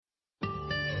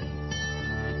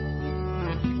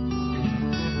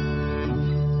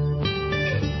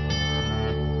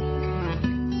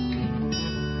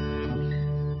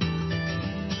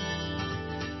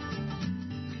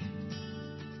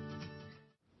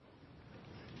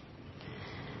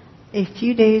A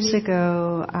few days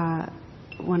ago,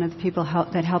 one of the people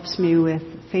that helps me with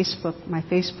Facebook, my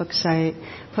Facebook site,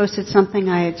 posted something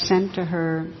I had sent to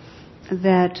her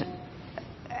that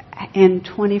in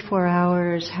 24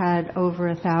 hours had over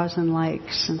 1,000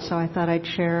 likes, and so I thought I'd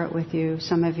share it with you.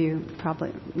 Some of you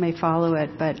probably may follow it,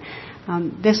 but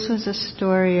this was a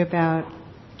story about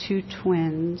two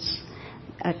twins,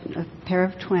 a pair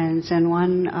of twins, and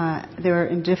one, they were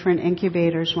in different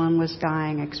incubators. One was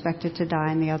dying, expected to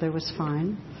die, and the other was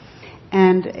fine.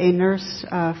 And a nurse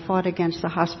fought against the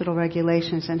hospital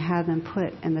regulations and had them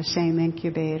put in the same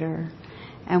incubator.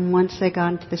 And once they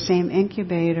got into the same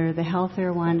incubator, the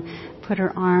healthier one put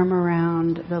her arm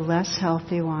around the less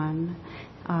healthy one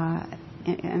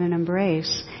in an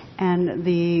embrace. And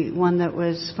the one that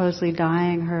was supposedly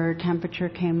dying, her temperature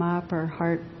came up, her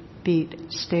heartbeat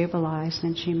stabilized,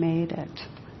 and she made it.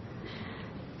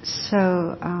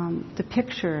 So the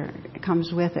picture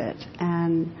comes with it.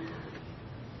 And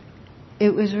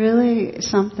it was really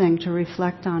something to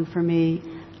reflect on for me.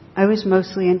 I was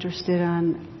mostly interested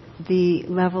on the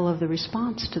level of the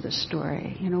response to the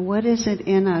story. You know, what is it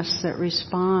in us that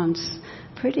responds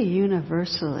pretty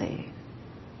universally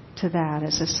to that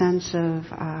as a sense of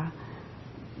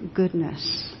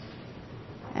goodness?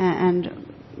 And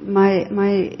my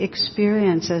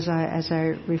experience as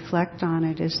I reflect on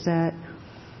it is that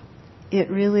it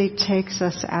really takes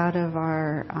us out of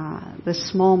our the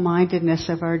small-mindedness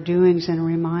of our doings and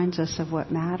reminds us of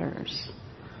what matters.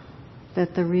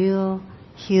 That the real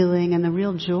healing and the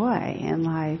real joy in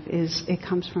life it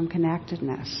comes from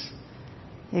connectedness.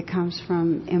 It comes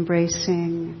from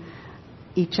embracing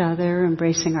each other,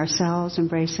 embracing ourselves,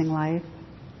 embracing life.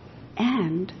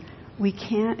 And we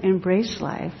can't embrace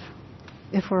life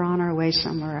if we're on our way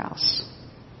somewhere else.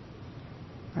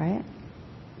 Right?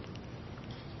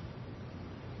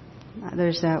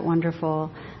 There's that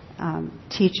wonderful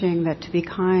teaching that to be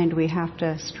kind, we have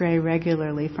to stray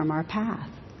regularly from our path.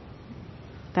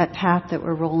 That path that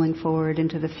we're rolling forward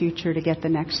into the future to get the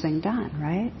next thing done,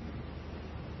 right?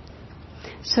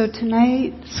 So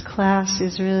tonight's class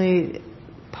is really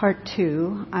part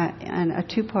 2, and a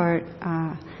 2-part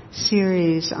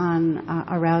series on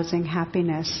arousing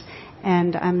happiness.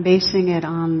 And I'm basing it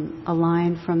on a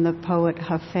line from the poet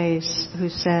Hafez, who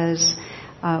says,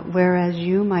 whereas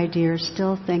you, my dear,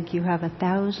 still think you have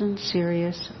 1,000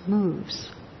 serious moves.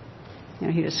 You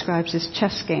know, he describes this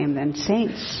chess game, and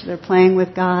saints, they're playing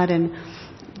with God and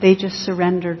they just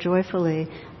surrender joyfully,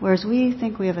 whereas we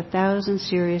think we have 1,000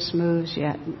 serious moves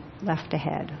yet left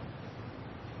ahead.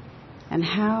 And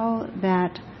how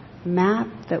that map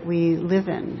that we live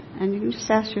in, and you just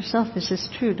ask yourself, is this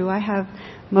true? Do I have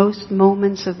most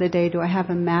moments of the day, do I have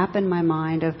a map in my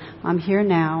mind of I'm here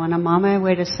now and I'm on my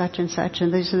way to such and such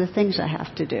and these are the things I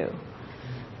have to do?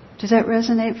 Does that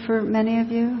resonate for many of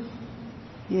you?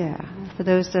 Yeah. For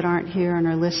those that aren't here and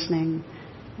are listening,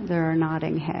 there are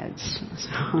nodding heads.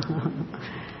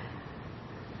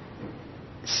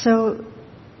 So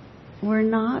we're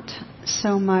not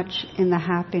so much in the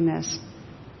happiness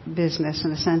business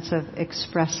in the sense of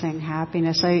expressing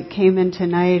happiness. I came in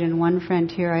tonight and one friend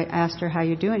here, I asked her, how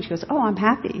you doing? She goes, oh, I'm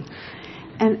happy.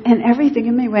 And everything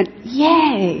in me went,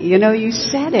 yay! You know, you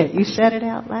said it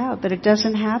out loud, but it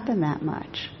doesn't happen that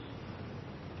much.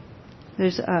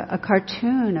 There's a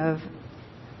cartoon of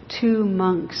 2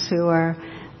 monks who are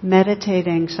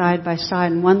meditating side by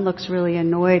side, and one looks really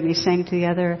annoyed, and he's saying to the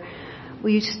other,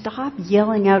 will you stop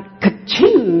yelling out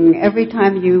ka-ching every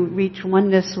time you reach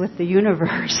oneness with the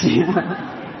universe? You know?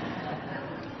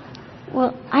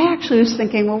 Well, I actually was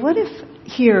thinking, well, what if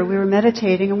here we were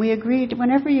meditating and we agreed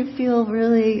whenever you feel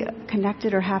really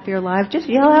connected or happy or alive, just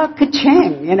yell out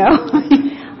ka-ching, you know?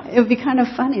 It would be kind of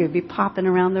funny. It would be popping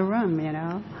around the room, you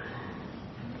know?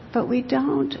 But we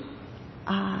don't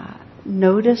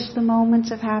notice the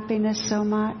moments of happiness so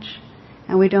much,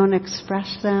 and we don't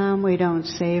express them, we don't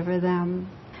savor them.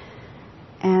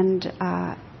 And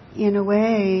in a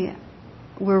way,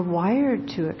 we're wired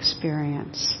to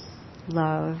experience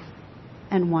love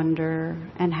and wonder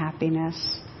and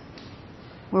happiness.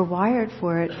 We're wired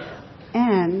for it.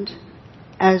 And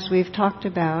as we've talked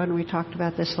about, and we talked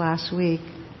about this last week,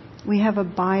 we have a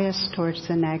bias towards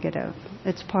the negative.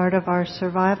 It's part of our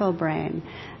survival brain.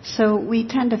 So we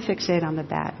tend to fixate on the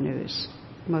bad news,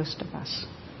 most of us.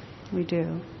 We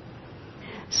do.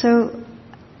 So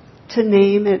to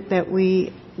name it, that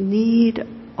we need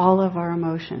all of our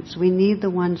emotions. We need the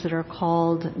ones that are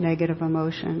called negative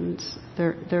emotions.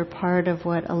 They're part of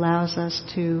what allows us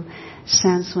to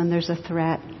sense when there's a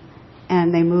threat,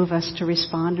 and they move us to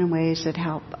respond in ways that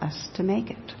help us to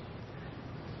make it.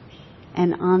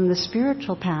 And on the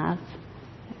spiritual path,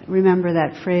 remember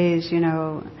that phrase, you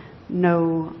know,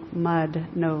 no mud,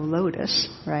 no lotus,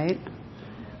 right?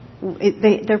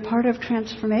 They're part of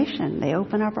transformation. They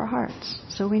open up our hearts,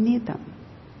 so we need them.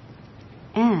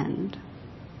 And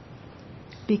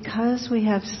because we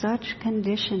have such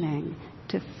conditioning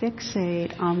to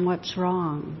fixate on what's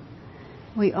wrong,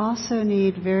 we also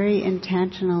need very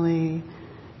intentionally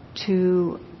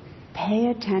to pay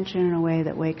attention in a way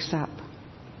that wakes up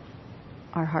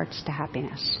our hearts to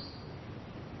happiness.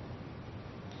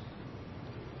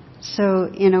 So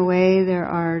in a way, there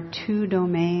are two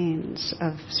domains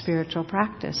of spiritual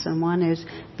practice, and one is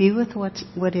be with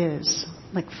what is,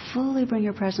 like fully bring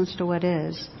your presence to what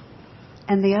is,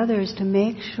 and the other is to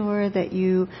make sure that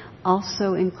you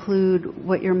also include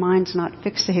what your mind's not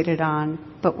fixated on,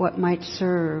 but what might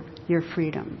serve your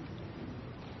freedom.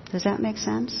 Does that make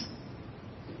sense?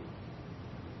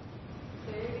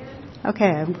 Say again? Okay,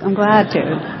 I'm glad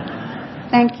to.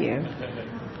 Thank you.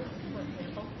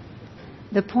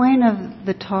 The point of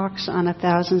the talks on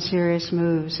 1,000 Serious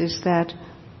Moves is that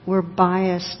we're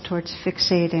biased towards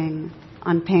fixating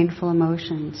on painful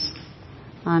emotions,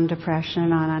 on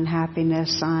depression, on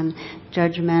unhappiness, on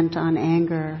judgment, on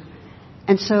anger.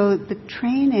 And so the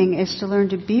training is to learn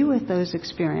to be with those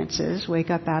experiences, wake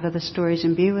up out of the stories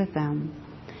and be with them,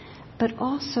 but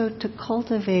also to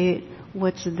cultivate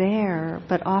what's there,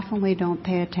 but often we don't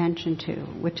pay attention to,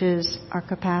 which is our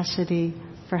capacity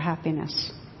for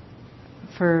happiness,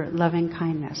 for loving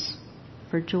kindness,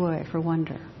 for joy, for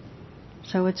wonder.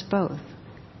 So it's both.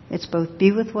 It's both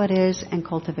be with what is and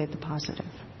cultivate the positive.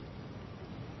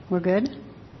 We're good?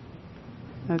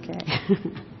 Okay.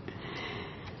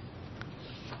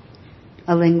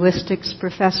 A linguistics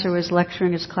professor was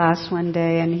lecturing his class one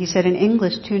day, and he said, in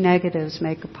English, 2 negatives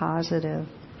make a positive.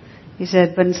 He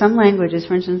said, but in some languages,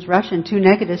 for instance Russian, 2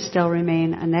 negatives still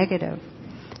remain a negative.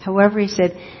 However, he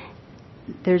said,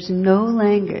 there's no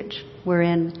language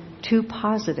wherein 2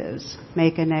 positives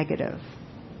make a negative.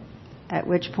 At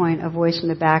which point a voice in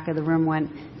the back of the room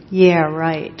went, yeah,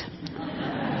 right.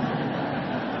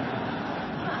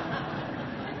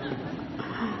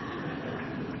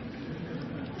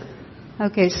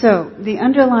 Okay, so the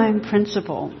underlying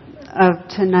principle of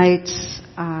tonight's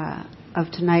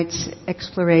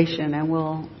exploration, and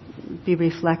we'll be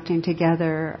reflecting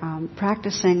together,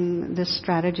 practicing the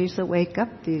strategies that wake up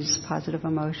these positive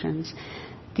emotions.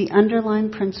 The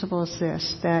underlying principle is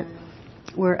this, that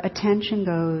where attention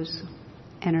goes,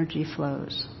 energy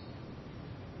flows.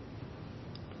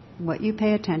 What you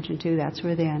pay attention to, that's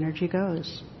where the energy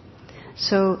goes.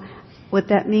 So what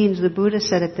that means, the Buddha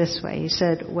said it this way. He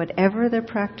said, whatever the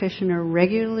practitioner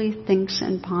regularly thinks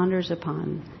and ponders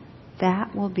upon,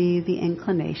 that will be the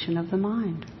inclination of the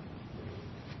mind.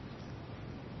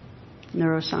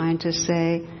 Neuroscientists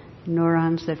say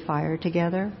neurons that fire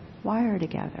together, wire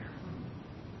together.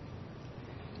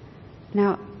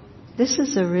 Now, this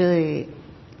is a really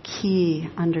key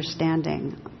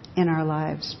understanding in our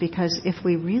lives, because if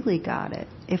we really got it,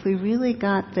 if we really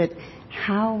got that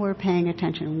how we're paying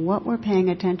attention, what we're paying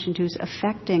attention to is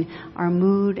affecting our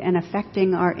mood and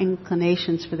affecting our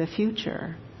inclinations for the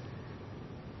future,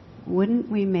 wouldn't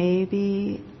we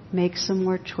maybe make some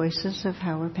more choices of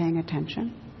how we're paying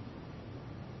attention?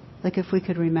 Like if we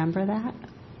could remember that?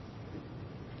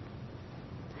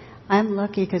 I'm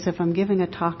lucky because if I'm giving a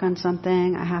talk on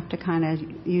something, I have to kind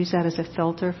of use that as a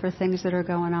filter for things that are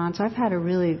going on. So I've had a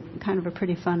really kind of a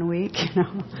pretty fun week, you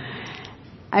know.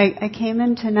 I came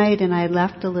in tonight and I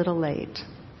left a little late,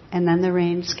 and then the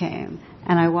rains came,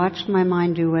 and I watched my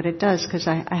mind do what it does because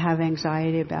I have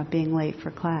anxiety about being late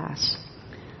for class.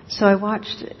 So I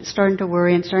watched, starting to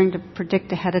worry and starting to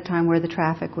predict ahead of time where the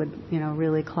traffic would, you know,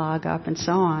 really clog up and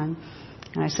so on.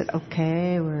 And I said,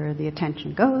 okay, where the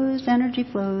attention goes, energy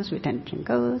flows, where attention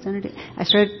goes, energy. I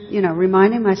started, you know,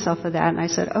 reminding myself of that, and I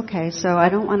said, okay, so I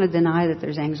don't want to deny that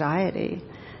there's anxiety.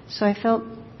 So I felt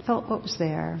what was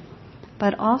there.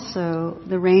 But also,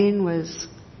 the rain was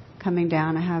coming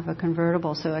down. I have a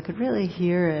convertible, so I could really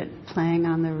hear it playing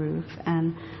on the roof,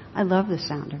 and I love the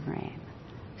sound of rain.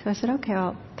 So I said, okay,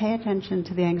 I'll pay attention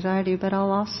to the anxiety, but I'll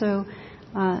also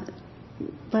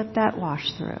let that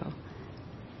wash through.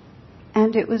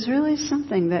 And it was really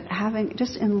something that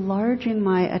just enlarging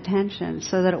my attention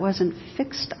so that it wasn't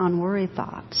fixed on worry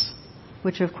thoughts,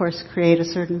 which of course create a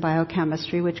certain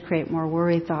biochemistry, which create more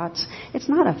worry thoughts. It's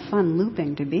not a fun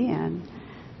looping to be in.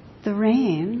 The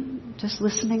rain, just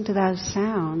listening to those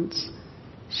sounds,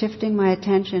 shifting my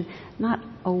attention, not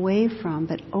away from,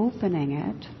 but opening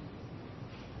it,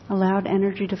 allowed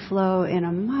energy to flow in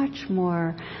a much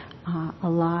more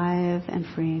alive and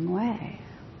freeing way.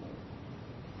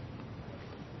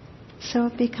 So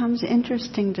it becomes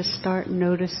interesting to start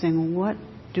noticing what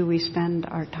do we spend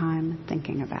our time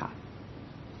thinking about?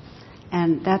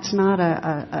 And that's not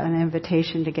an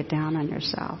invitation to get down on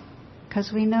yourself.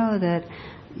 Because we know that,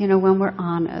 when we're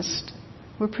honest,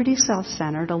 we're pretty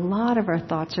self-centered. A lot of our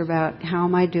thoughts are about how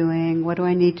am I doing? What do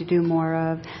I need to do more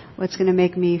of? What's going to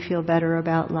make me feel better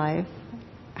about life?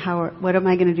 What am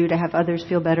I going to do to have others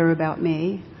feel better about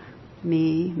me?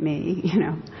 Me.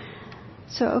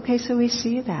 So we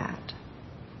see that.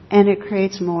 And it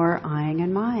creates more eyeing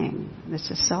and mying. This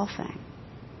is selfing.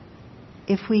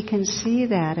 If we can see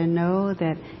that and know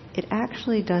that it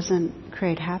actually doesn't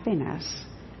create happiness,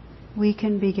 we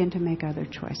can begin to make other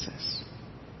choices.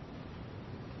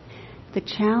 The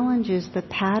challenge is the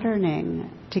patterning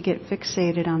to get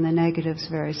fixated on the negatives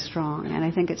very strong, and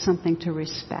I think it's something to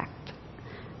respect.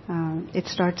 It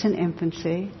starts in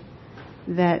infancy,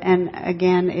 and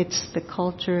again, it's the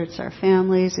culture, it's our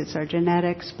families, it's our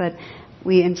genetics, but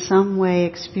we in some way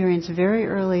experience very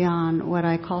early on what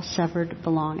I call severed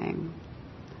belonging,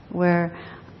 where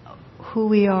who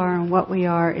we are and what we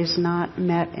are is not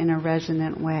met in a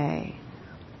resonant way.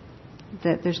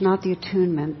 That there's not the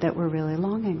attunement that we're really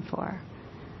longing for.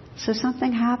 So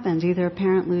something happens. Either a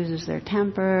parent loses their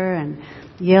temper and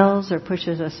yells or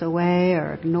pushes us away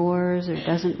or ignores or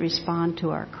doesn't respond to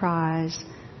our cries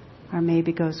or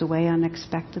maybe goes away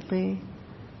unexpectedly.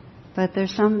 But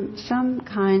there's some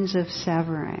kinds of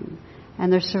severing.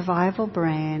 And their survival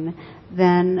brain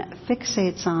then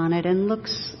fixates on it and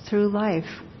looks through life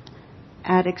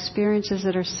at experiences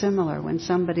that are similar. When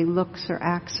somebody looks or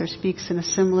acts or speaks in a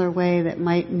similar way that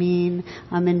might mean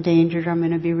I'm endangered, I'm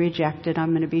going to be rejected, I'm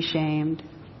going to be shamed,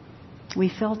 we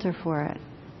filter for it.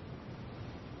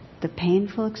 The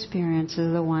painful experiences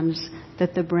are the ones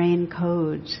that the brain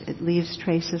codes. It leaves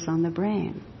traces on the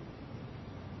brain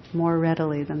more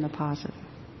readily than the positive.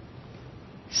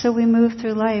 So we move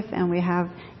through life and we have,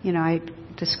 I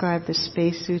describe the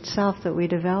spacesuit self that we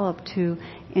develop to,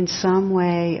 in some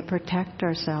way, protect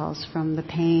ourselves from the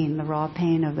pain, the raw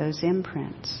pain of those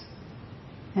imprints.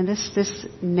 And this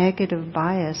negative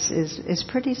bias is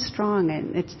pretty strong,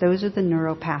 and those are the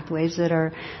neural pathways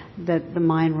that the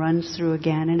mind runs through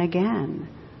again and again.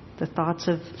 The thoughts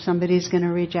of somebody's going to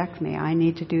reject me, I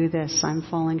need to do this, I'm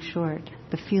falling short,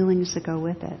 the feelings that go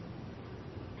with it.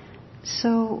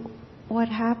 So what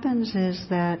happens is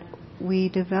that we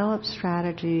develop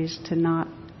strategies to not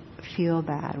feel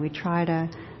bad. We try to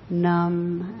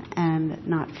numb and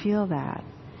not feel that.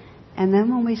 And then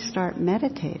when we start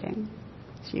meditating,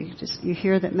 so you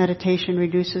hear that meditation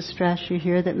reduces stress, you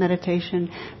hear that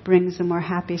meditation brings a more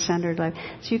happy, centered life.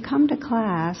 So you come to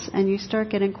class and you start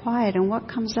getting quiet, and what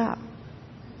comes up?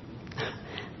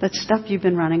 That stuff you've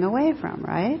been running away from,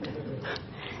 right?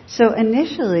 So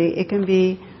initially it can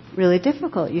be really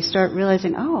difficult. You start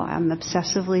realizing, I'm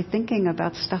obsessively thinking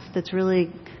about stuff that's really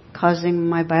causing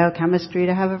my biochemistry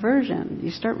to have aversion.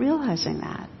 You start realizing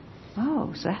that.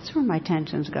 So that's where my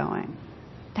tension's going.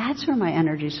 That's where my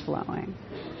energy's flowing.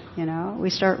 We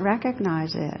start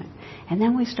recognizing it. And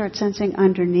then we start sensing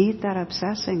underneath that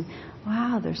obsessing,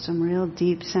 wow, there's some real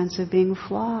deep sense of being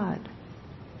flawed.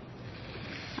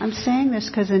 I'm saying this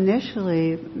because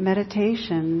initially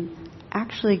meditation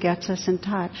actually gets us in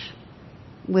touch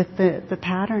with the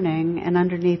patterning, and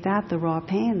underneath that, the raw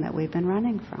pain that we've been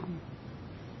running from.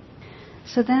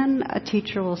 So then a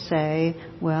teacher will say,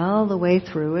 well, the way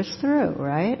through is through,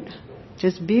 right?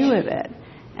 Just be with it.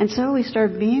 And so we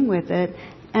start being with it,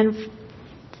 and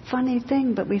funny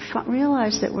thing, but we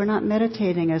realize that we're not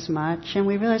meditating as much, and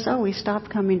we realize, we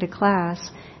stopped coming to class,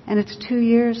 and it's 2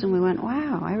 years, and we went,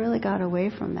 wow, I really got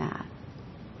away from that.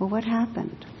 Well, what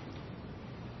happened?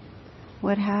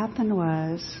 What happened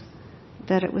was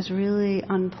that it was really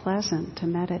unpleasant to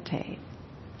meditate.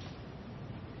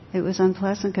 It was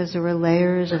unpleasant because there were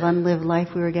layers of unlived life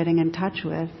we were getting in touch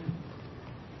with,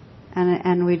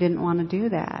 and we didn't want to do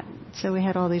that. So we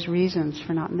had all these reasons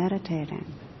for not meditating.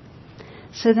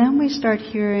 So then we start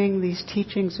hearing these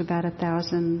teachings about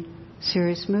 1,000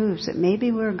 serious moves, that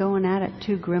maybe we're going at it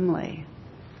too grimly,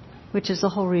 which is the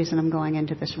whole reason I'm going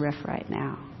into this riff right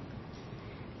now.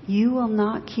 You will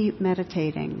not keep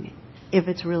meditating if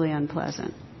it's really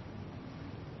unpleasant.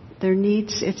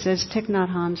 It's as Thich Nhat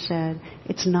Hanh said,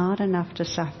 it's not enough to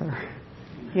suffer.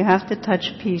 You have to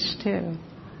touch peace too.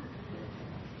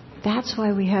 That's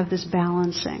why we have this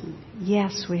balancing.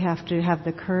 Yes, we have to have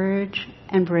the courage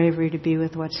and bravery to be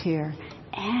with what's here.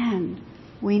 And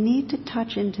we need to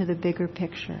touch into the bigger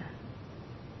picture,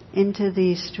 into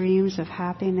these streams of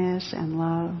happiness and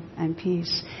love and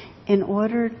peace, in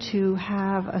order to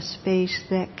have a space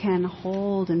that can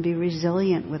hold and be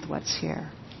resilient with what's here.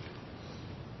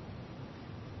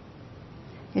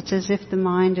 It's as if the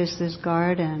mind is this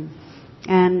garden,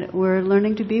 And we're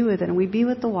learning to be with it. And we be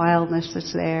with the wildness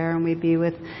that's there, and we be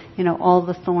with, all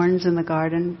the thorns in the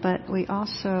garden, but we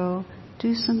also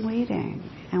do some weeding,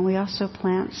 and we also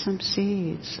plant some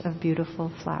seeds of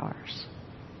beautiful flowers.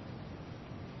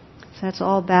 So that's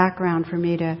all background for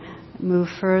me to move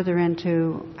further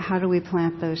into how do we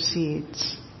plant those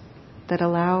seeds that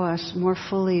allow us more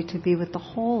fully to be with the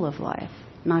whole of life,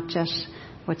 not just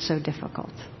what's so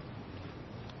difficult.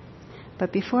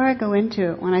 But before I go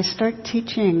into it, when I start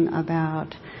teaching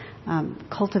about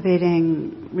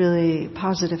cultivating really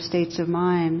positive states of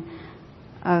mind,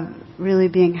 of really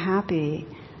being happy,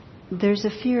 there's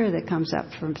a fear that comes up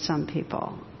from some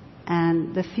people.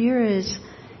 And the fear is,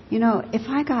 if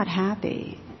I got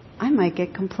happy, I might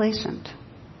get complacent.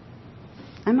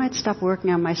 I might stop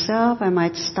working on myself. I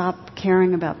might stop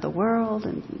caring about the world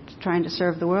and trying to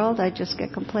serve the world. I'd just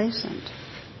get complacent.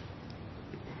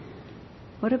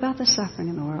 What about the suffering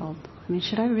in the world?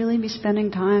 Should I really be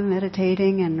spending time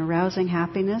meditating and arousing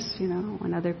happiness,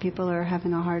 when other people are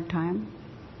having a hard time?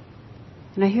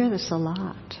 And I hear this a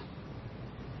lot.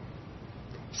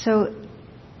 So,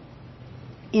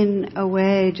 in a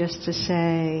way, just to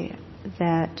say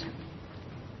that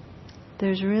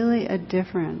there's really a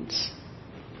difference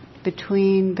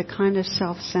between the kind of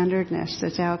self-centeredness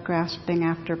that's out grasping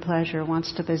after pleasure,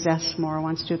 wants to possess more,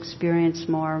 wants to experience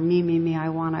more, me, I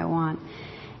want,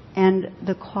 and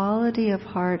the quality of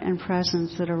heart and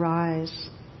presence that arise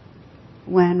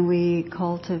when we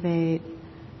cultivate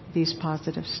these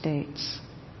positive states.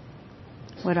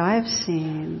 What I've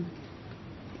seen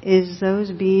is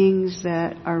those beings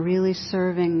that are really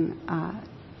serving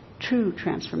true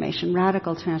transformation,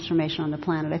 radical transformation on the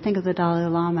planet. I think of the Dalai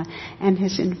Lama and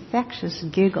his infectious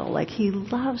giggle. Like, he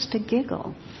loves to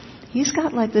giggle. He's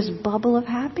got like this bubble of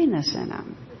happiness in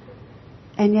him.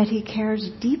 And yet he cares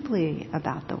deeply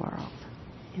about the world.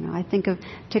 I think of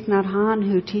Thich Nhat Hanh,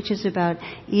 who teaches about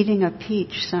eating a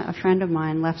peach. A friend of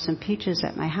mine left some peaches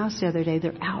at my house the other day.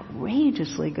 They're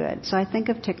outrageously good. So I think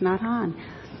of Thich Nhat Hanh.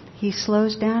 He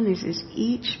slows down. He says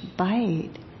each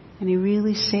bite, and he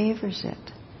really savors it.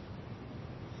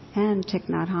 And Thich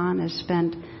Nhat Hanh has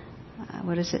spent,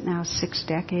 6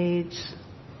 decades,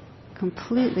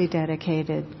 completely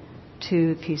dedicated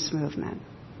to the peace movement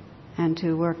and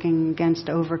to working against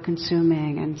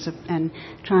over-consuming and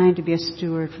trying to be a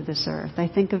steward for this earth. I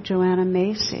think of Joanna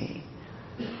Macy,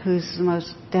 who's the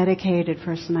most dedicated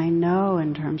person I know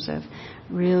in terms of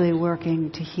really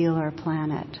working to heal our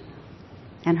planet.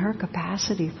 And her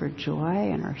capacity for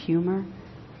joy and her humor.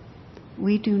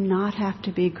 We do not have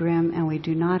to be grim, and we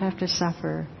do not have to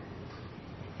suffer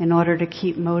in order to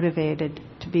keep motivated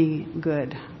to be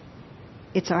good.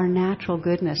 It's our natural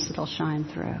goodness that'll shine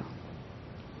through.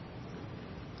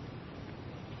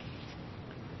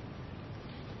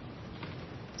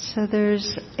 So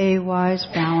there's a wise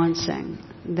balancing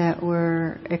that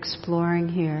we're exploring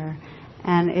here.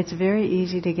 And it's very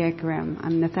easy to get grim.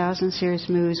 The 1,000 Serious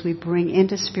Moves we bring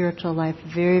into spiritual life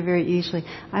very, very easily.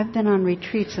 I've been on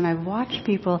retreats and I've watched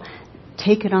people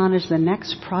take it on as the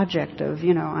next project of,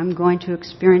 I'm going to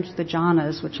experience the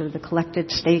jhanas, which are the collected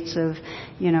states of,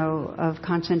 of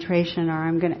concentration, or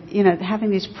I'm going to, having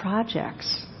these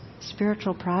projects,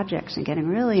 spiritual projects, and getting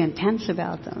really intense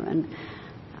about them. And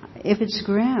if it's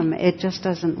grim, it just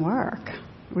doesn't work,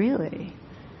 really.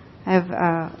 I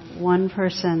have one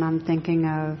person I'm thinking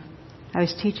of. I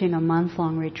was teaching a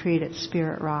month-long retreat at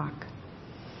Spirit Rock.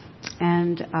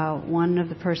 And one of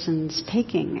the persons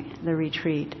taking the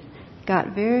retreat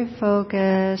got very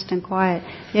focused and quiet,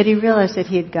 yet he realized that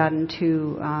he had gotten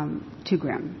too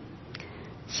grim.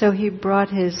 So he brought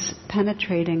his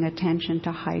penetrating attention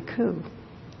to haiku.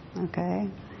 Okay?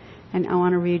 And I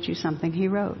want to read you something he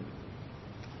wrote.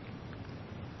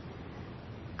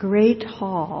 Great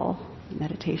hall,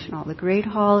 meditation hall. The great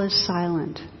hall is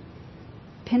silent.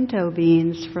 Pinto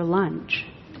beans for lunch.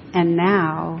 And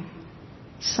now,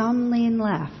 some lean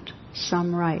left,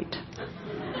 some right.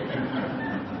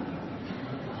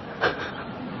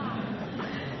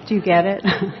 Do you get it?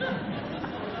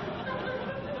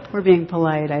 We're being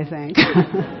polite, I think.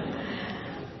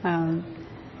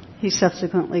 He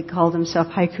subsequently called himself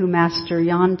Haiku Master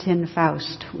Jan Tin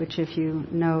Faust, which, if you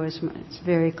know, it's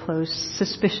very close,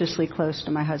 suspiciously close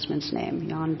to my husband's name,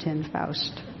 Jan Tin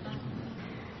Faust.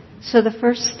 So the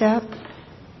first step,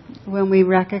 when we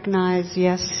recognize,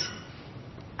 yes,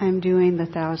 I'm doing the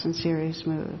 1,000 serious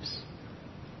moves.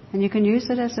 And you can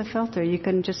use it as a filter. You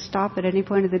can just stop at any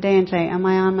point of the day and say, am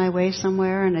I on my way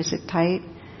somewhere, and is it tight?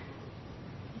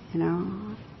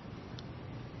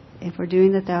 If we're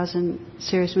doing the 1,000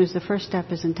 serious moves, the first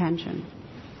step is intention.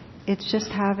 It's just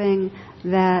having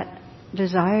that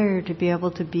desire to be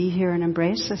able to be here and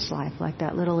embrace this life like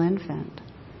that little infant.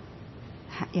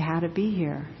 You had to be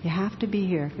here. You have to be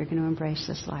here if you're going to embrace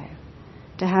this life.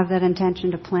 To have that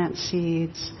intention to plant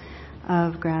seeds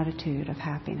of gratitude, of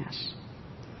happiness.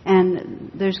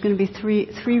 And there's going to be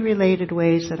three related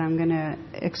ways that I'm going to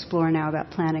explore now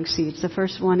about planting seeds. The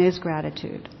first one is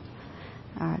gratitude.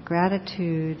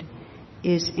 Gratitude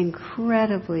is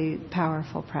incredibly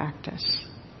powerful practice.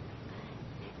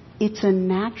 It's a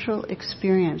natural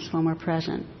experience when we're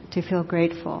present to feel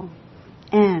grateful.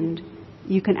 And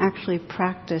you can actually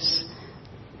practice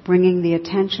bringing the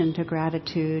attention to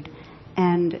gratitude,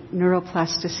 and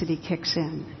neuroplasticity kicks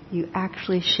in. You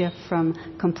actually shift from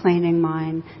complaining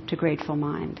mind to grateful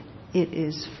mind. It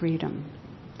is freedom.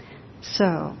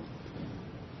 So,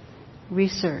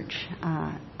 research.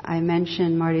 I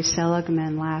mentioned Marty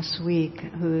Seligman last week,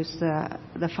 who's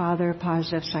the father of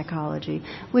positive psychology,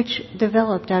 which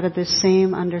developed out of this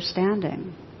same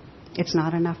understanding. It's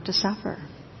not enough to suffer.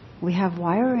 We have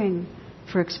wiring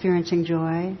for experiencing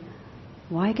joy.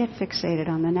 Why get fixated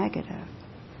on the negative?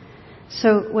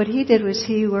 So what he did was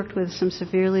he worked with some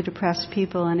severely depressed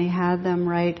people, and he had them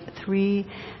write 3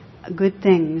 good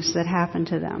things that happened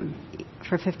to them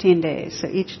for 15 days. So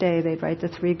each day they'd write the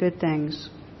 3 good things.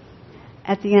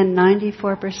 At the end,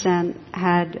 94%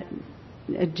 had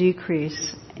a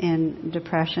decrease in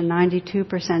depression.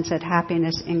 92% said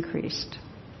happiness increased.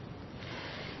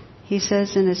 He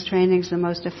says in his trainings, the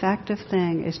most effective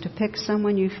thing is to pick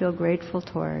someone you feel grateful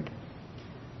toward.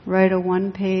 Write a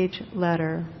 1-page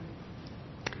letter.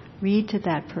 Read to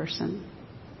that person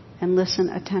and listen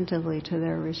attentively to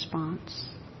their response.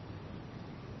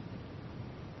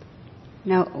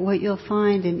 Now, what you'll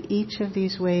find in each of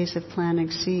these ways of planting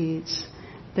seeds,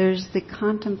 there's the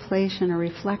contemplation or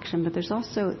reflection, but there's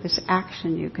also this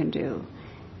action you can do.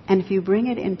 And if you bring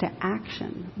it into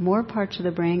action, more parts of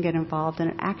the brain get involved, and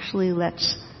it actually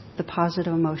lets the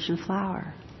positive emotion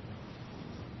flower.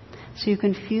 So you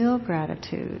can feel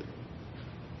gratitude.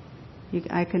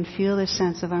 I can feel this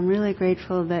sense of, I'm really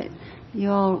grateful that you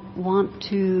all want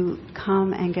to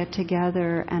come and get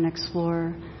together and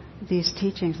explore these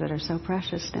teachings that are so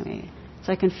precious to me.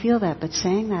 So I can feel that, but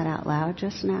saying that out loud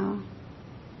just now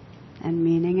and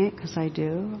meaning it, because I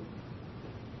do,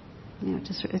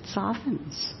 it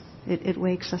softens. It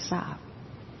wakes us up.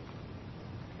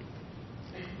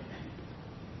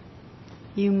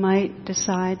 You might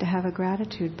decide to have a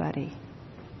gratitude buddy.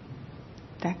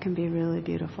 That can be really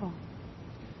beautiful.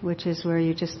 Which is where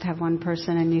you just have one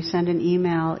person and you send an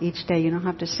email each day. You don't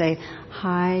have to say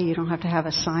hi. You don't have to have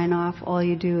a sign-off. All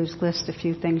you do is list a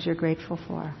few things you're grateful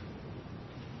for.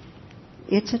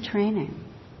 It's a training.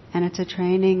 And it's a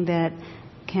training that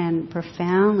can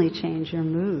profoundly change your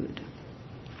mood.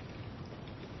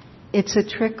 It's a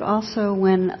trick also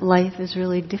when life is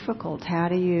really difficult. How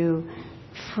do you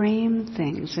frame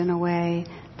things in a way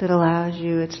that allows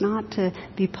you, it's not to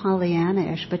be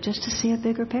Pollyanna-ish, but just to see a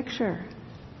bigger picture,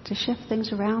 to shift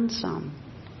things around some.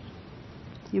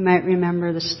 You might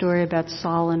remember the story about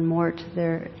Saul and Mort.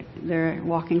 They're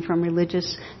walking from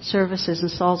religious services, and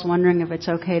Saul's wondering if it's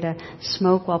okay to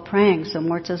smoke while praying. So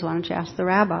Mort says, why don't you ask the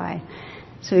rabbi?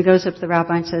 So he goes up to the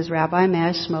rabbi and says, Rabbi, may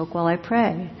I smoke while I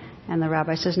pray? And the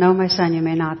rabbi says, no, my son, you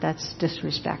may not. That's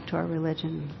disrespect to our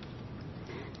religion.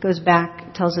 Goes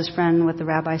back, tells his friend what the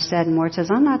rabbi said, and Mort says,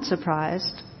 I'm not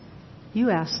surprised.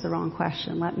 You asked the wrong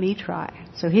question. Let me try.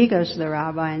 So he goes to the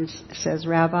rabbi and says,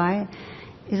 Rabbi,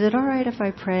 is it all right if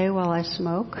I pray while I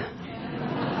smoke?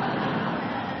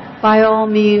 By all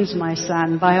means, my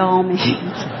son, by all means.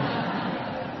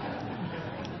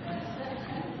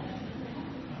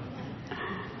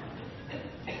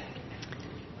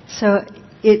 So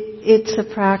it's a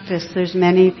practice. There's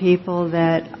many people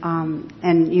that,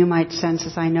 and you might sense,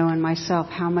 as I know in myself,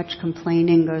 how much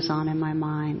complaining goes on in my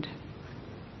mind.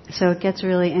 So it gets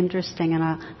really interesting, and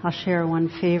I'll share one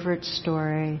favorite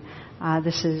story.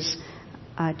 This is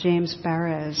James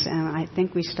Barres, and I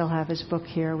think we still have his book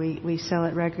here. We sell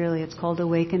it regularly. It's called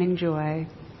Awakening Joy,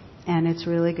 and it's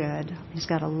really good. He's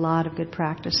got a lot of good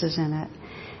practices in it.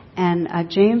 And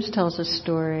James tells a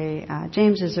story.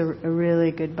 James is a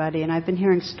really good buddy, and I've been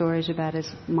hearing stories about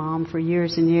his mom for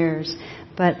years and years,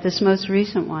 but this most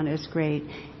recent one is great.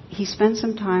 He spent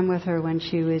some time with her when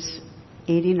she was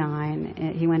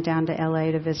 89. He went down to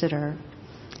LA to visit her.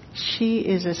 She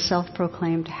is a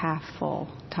self-proclaimed half-full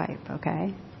type,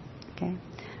 okay?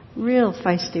 Real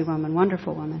feisty woman,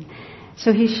 wonderful woman.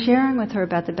 So he's sharing with her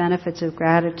about the benefits of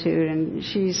gratitude, and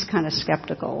she's kind of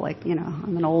skeptical, like,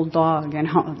 I'm an old dog,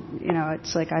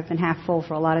 it's like I've been half full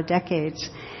for a lot of decades.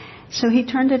 So he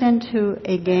turned it into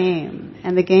a game,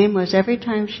 and the game was every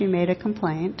time she made a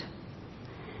complaint,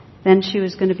 then she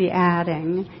was going to be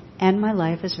adding, and my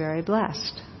life is very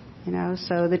blessed.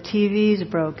 So the TV's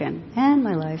broken, and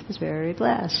my life is very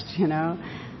blessed,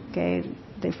 Okay,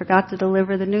 they forgot to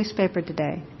deliver the newspaper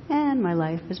today, and my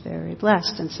life is very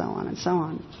blessed, and so on and so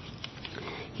on.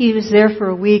 He was there for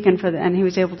a week, and he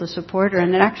was able to support her,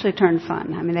 and it actually turned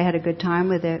fun. I mean, they had a good time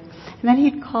with it. And then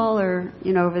he'd call her,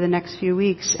 over the next few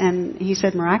weeks, and he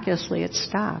said miraculously it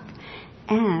stopped.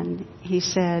 And he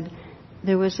said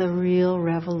there was a real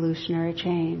revolutionary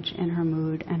change in her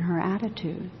mood and her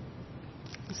attitude.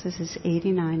 This is his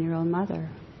 89-year-old mother.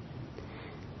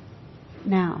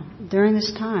 Now, during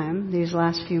this time, these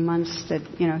last few months that,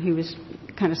 he was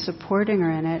kind of supporting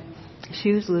her in it,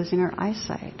 she was losing her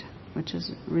eyesight, which is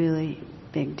a really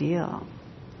big deal.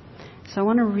 So I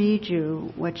want to read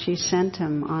you what she sent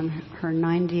him on her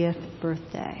 90th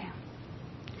birthday.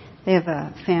 They have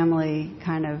a family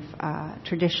kind of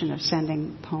tradition of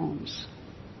sending poems.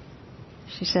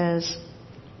 She says,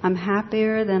 "I'm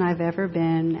happier than I've ever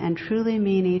been and truly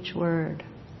mean each word.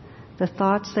 The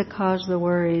thoughts that cause the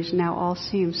worries now all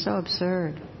seem so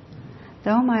absurd.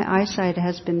 Though my eyesight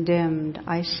has been dimmed,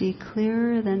 I see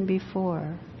clearer than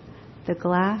before. The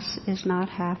glass is not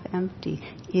half empty,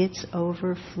 it's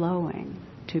overflowing,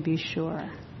 to be sure."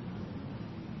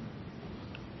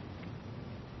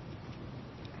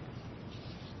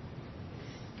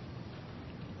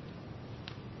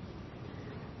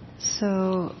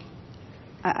 So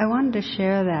I wanted to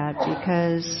share that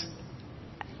because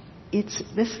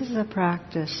this is a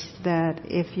practice that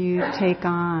if you take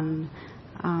on,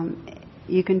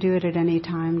 you can do it at any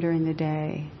time during the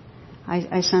day.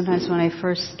 I sometimes, when I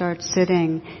first start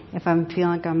sitting, if I'm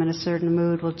feeling like I'm in a certain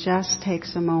mood, will just take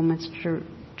some moments to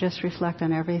just reflect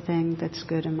on everything that's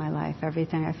good in my life,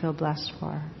 everything I feel blessed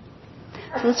for.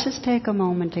 So let's just take a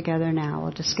moment together now.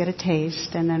 We'll just get a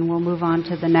taste, and then we'll move on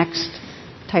to the next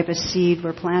type of seed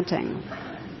we're planting.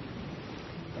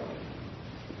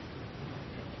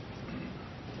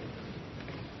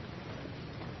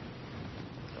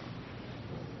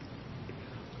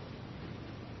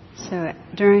 So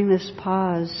during this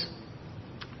pause,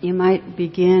 you might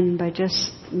begin by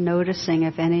just noticing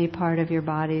if any part of your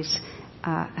body's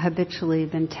habitually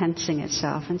been tensing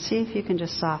itself, and see if you can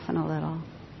just soften a little.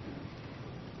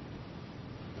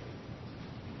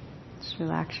 Just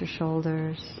relax your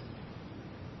shoulders.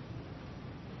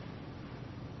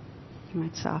 You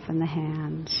might soften the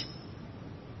hands.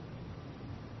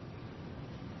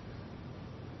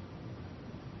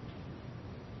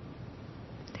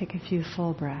 Take a few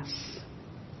full breaths.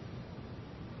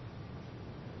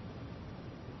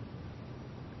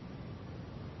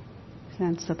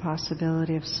 Sense the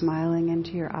possibility of smiling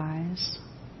into your eyes,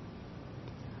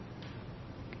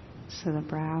 so the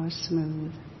brow is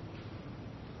smooth.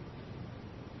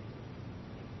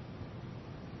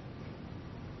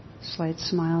 Slight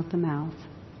smile at the mouth.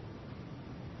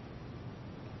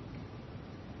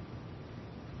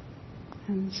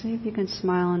 And see if you can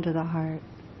smile into the heart.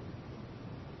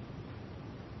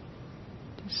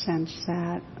 To sense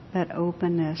that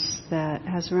openness that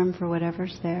has room for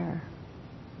whatever's there.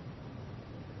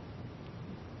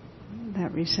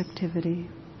 That receptivity.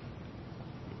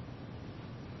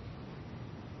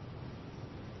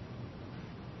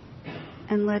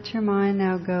 And let your mind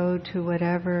now go to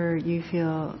whatever you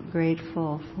feel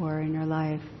grateful for in your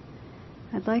life.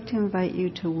 I'd like to invite you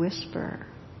to whisper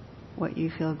what you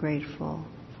feel grateful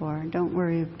for. Don't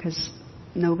worry, because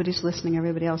nobody's listening.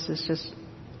 Everybody else is just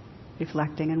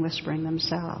reflecting and whispering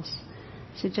themselves.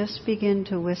 So just begin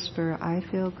to whisper, "I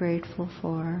feel grateful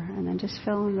for," and then just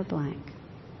fill in the blank.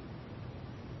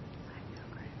 I feel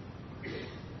grateful.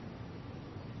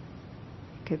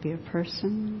 It could be a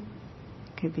person.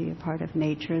 Could be a part of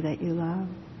nature that you love,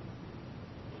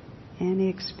 any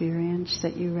experience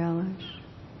that you relish.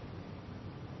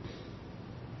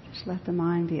 Just let the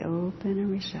mind be open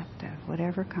and receptive,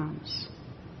 whatever comes.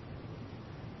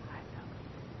 I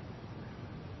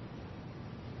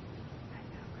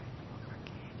feel grateful for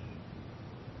Katie.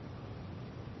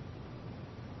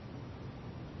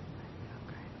 I feel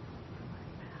grateful for my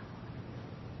family.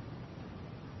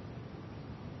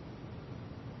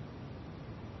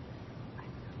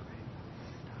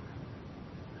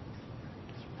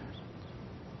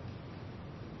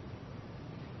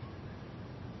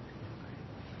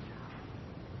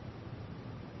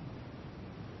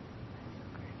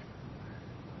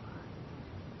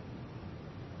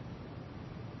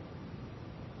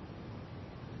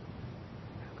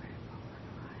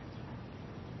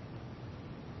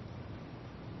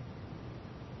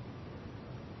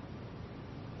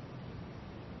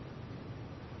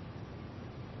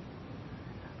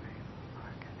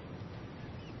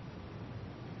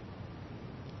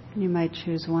 You might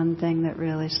choose one thing that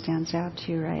really stands out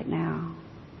to you right now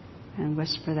and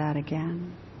whisper that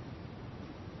again.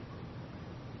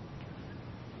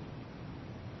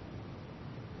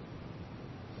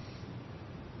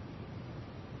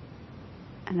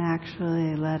 And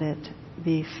actually let it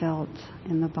be felt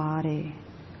in the body.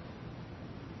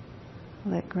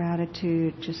 Let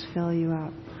gratitude just fill you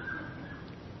up.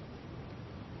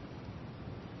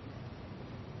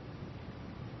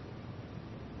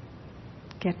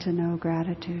 Get to know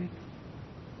gratitude.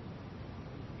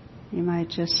 You might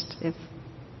just, if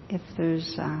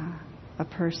there's a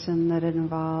person that it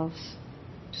involves,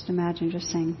 just imagine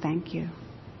just saying thank you.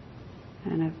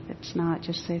 And if it's not,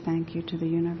 just say thank you to the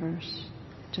universe.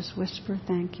 Just whisper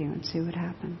thank you and see what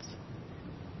happens.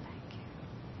 Thank you.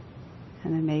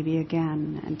 And then maybe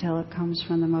again until it comes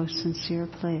from the most sincere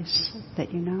place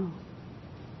that you know.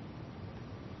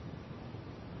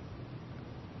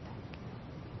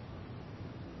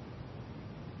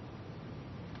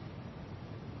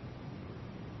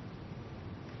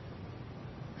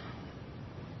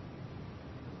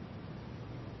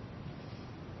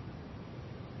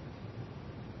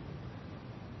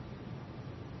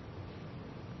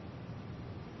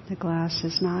 The glass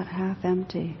is not half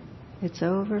empty. It's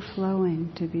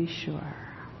overflowing, to be sure.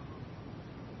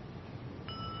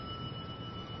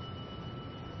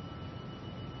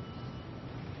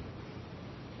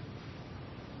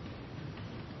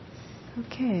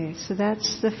 Okay, so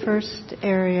that's the first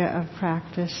area of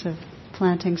practice of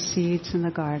planting seeds in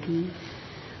the garden.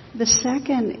 The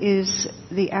second is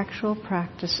the actual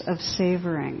practice of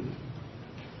savoring.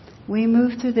 We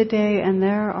move through the day and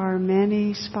there are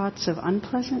many spots of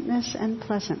unpleasantness and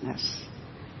pleasantness.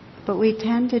 But we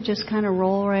tend to just kind of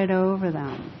roll right over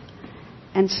them.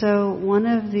 And so one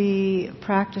of the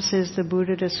practices the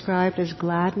Buddha described as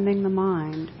gladdening the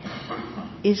mind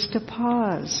is to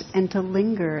pause and to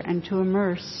linger and to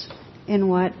immerse in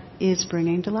what is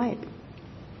bringing delight.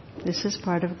 This is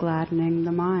part of gladdening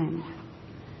the mind.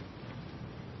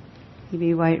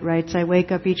 E.B. White writes, I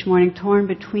wake up each morning torn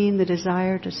between the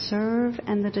desire to serve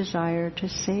and the desire to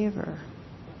savor.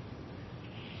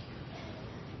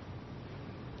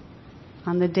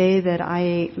 On the day that I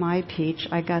ate my peach,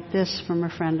 I got this from a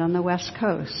friend on the West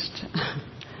Coast.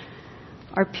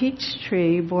 Our peach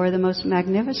tree bore the most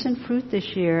magnificent fruit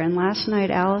this year, and last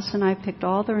night Alice and I picked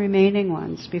all the remaining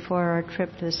ones before our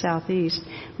trip to the southeast.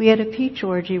 We had a peach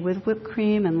orgy with whipped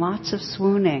cream and lots of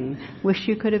swooning. Wish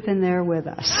you could have been there with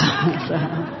us.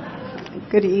 So,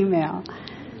 good email.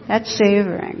 That's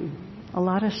savoring. A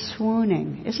lot of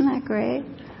swooning. Isn't that great?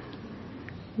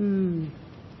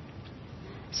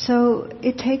 So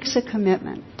it takes a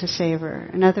commitment to savor.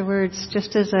 In other words,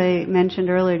 just as I mentioned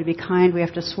earlier, to be kind, we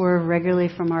have to swerve regularly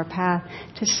from our path.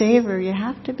 To savor, you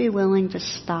have to be willing to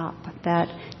stop that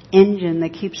engine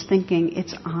that keeps thinking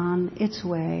it's on its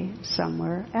way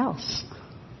somewhere else,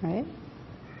 right?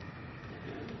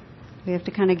 We have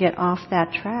to kind of get off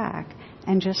that track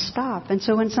and just stop. And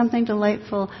so when something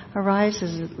delightful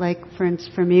arises, like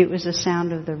for me it was the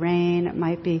sound of the rain, it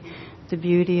might be the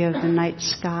beauty of the night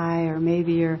sky, or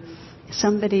maybe you're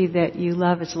somebody that you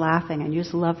love is laughing and you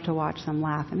just love to watch them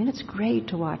laugh. I mean, it's great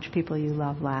to watch people you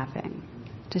love laughing,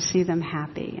 to see them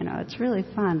happy. You know, it's really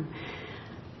fun.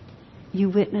 You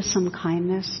witness some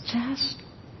kindness, just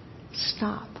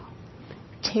stop.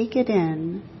 Take it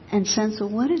in and sense,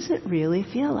 well, what does it really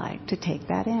feel like to take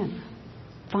that in?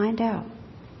 Find out.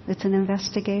 It's an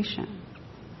investigation.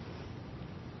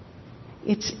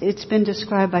 It's been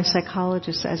described by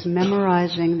psychologists as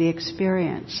memorizing the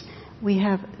experience. We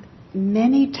have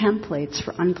many templates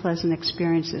for unpleasant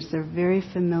experiences. They're very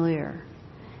familiar.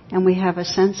 And we have a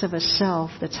sense of a self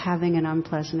that's having an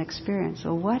unpleasant experience.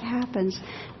 So what happens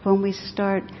when we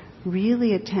start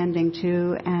really attending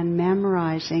to and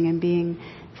memorizing and being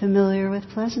familiar with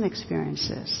pleasant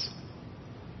experiences?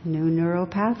 New neural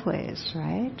pathways,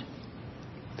 right?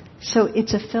 So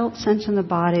it's a felt sense in the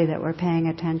body that we're paying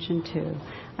attention to.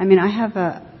 I mean, I have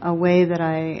a way that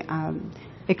I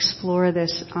explore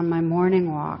this on my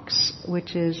morning walks,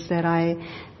 which is that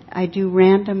I do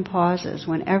random pauses.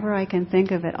 Whenever I can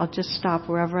think of it, I'll just stop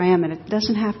wherever I am. And it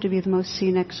doesn't have to be the most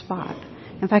scenic spot.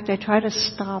 In fact, I try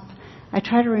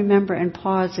to remember and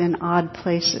pause in odd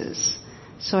places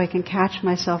so I can catch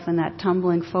myself in that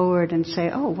tumbling forward and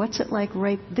say, oh, what's it like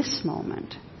right this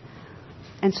moment?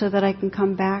 And so that I can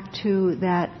come back to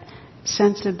that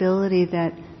sensibility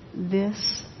that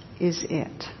this is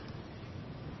it.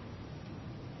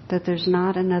 That there's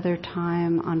not another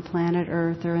time on planet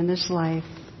Earth or in this life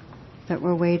that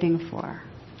we're waiting for.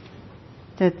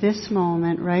 That this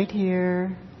moment right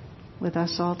here with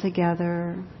us all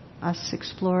together us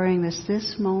exploring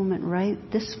this moment, right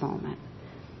this moment.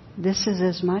 This is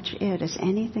as much it as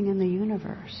anything in the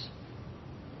universe.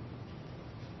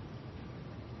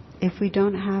 If we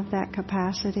don't have that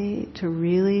capacity to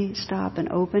really stop and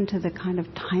open to the kind of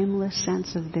timeless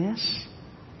sense of this,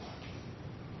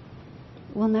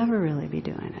 we'll never really be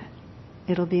doing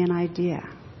it. It'll be an idea.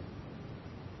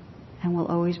 And we'll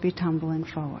always be tumbling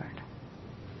forward.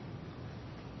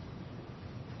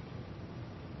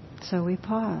 So we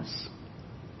pause.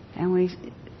 And we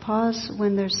pause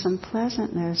when there's some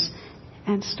pleasantness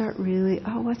and start really,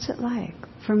 what's it like?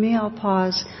 For me, I'll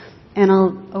pause and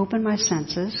I'll open my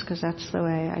senses, because that's the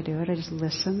way I do it. I just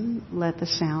listen, let the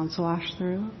sounds wash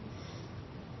through.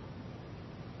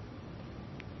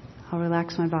 I'll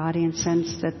relax my body and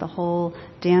sense that the whole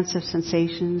dance of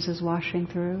sensations is washing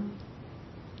through.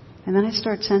 And then I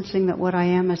start sensing that what I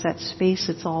am is that space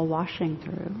it's all washing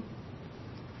through.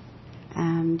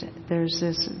 And there's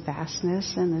this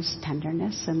vastness and this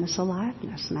tenderness and this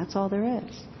aliveness, and that's all there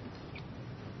is.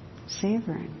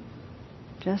 Savoring.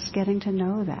 Just getting to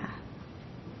know that.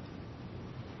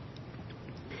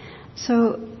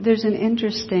 So there's an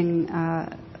interesting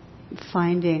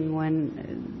finding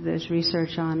when there's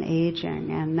research on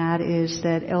aging, and that is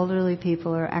that elderly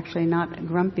people are actually not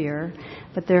grumpier,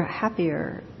 but they're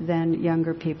happier than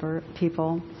younger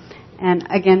people. And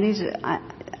again,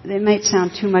 they might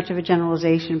sound too much of a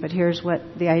generalization, but here's what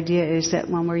the idea is, that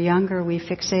when we're younger, we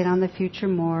fixate on the future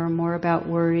more about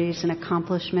worries and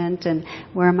accomplishment and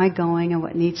where am I going and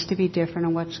what needs to be different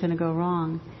and what's going to go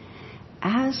wrong.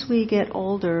 As we get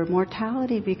older,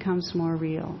 mortality becomes more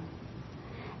real.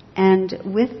 And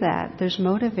with that, there's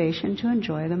motivation to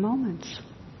enjoy the moments.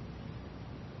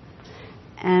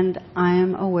 And I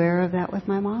am aware of that with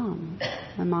my mom.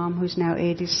 My mom, who's now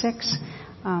 86,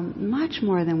 much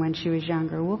more than when she was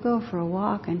younger. We'll go for a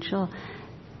walk and she'll,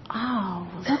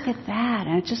 look at that.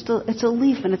 And it's a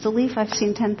leaf, and it's a leaf I've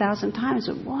seen 10,000 times.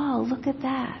 Whoa, look at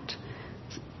that.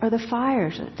 Or the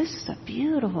fires. This is a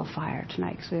beautiful fire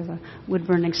tonight, because we have a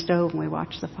wood-burning stove and we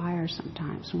watch the fire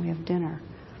sometimes when we have dinner.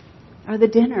 Or the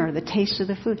dinner, or the taste of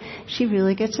the food. She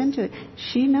really gets into it.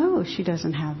 She knows she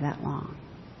doesn't have that long.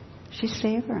 She's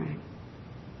savoring.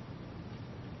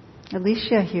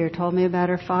 Alicia here told me about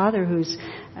her father, who's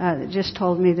just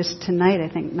told me this tonight, I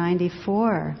think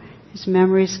 94. His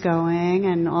memory's going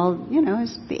and all,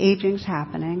 the aging's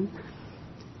happening.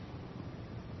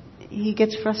 He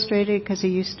gets frustrated because he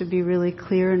used to be really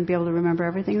clear and be able to remember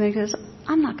everything. Then he says,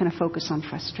 I'm not going to focus on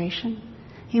frustration.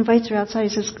 He invites her outside. He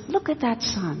says, look at that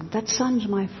sun. That sun's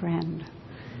my friend.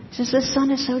 He says, the sun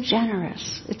is so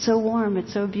generous. It's so warm.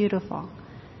 It's so beautiful.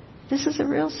 This is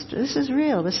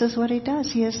real. This is what he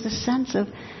does. He has the sense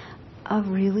of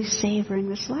really savoring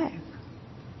this life.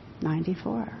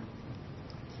 94.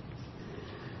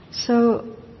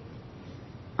 So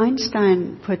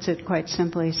Einstein puts it quite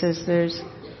simply. He says there's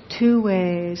two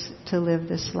ways to live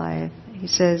this life. He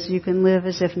says you can live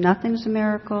as if nothing's a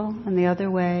miracle, and the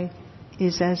other way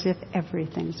is as if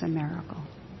everything's a miracle.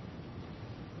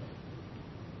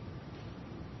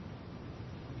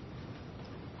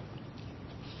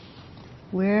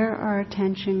 Where our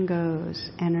attention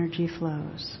goes, energy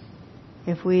flows.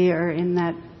 If we are in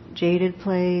that jaded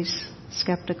place,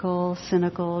 skeptical,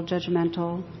 cynical,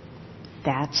 judgmental,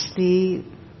 that's the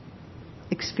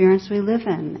experience we live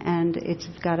in, and it's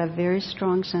got a very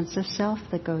strong sense of self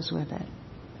that goes with it.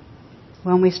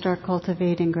 When we start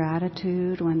cultivating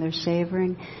gratitude, when they're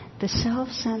savoring, the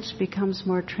self-sense becomes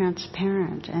more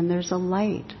transparent, and there's a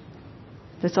light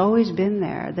that's always been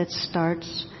there that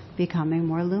starts becoming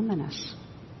more luminous,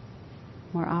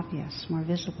 more obvious, more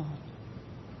visible.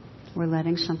 We're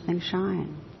letting something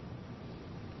shine.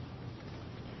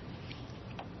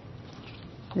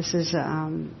 This is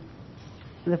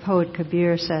the poet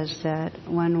Kabir says that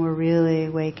when we're really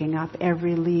waking up,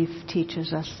 every leaf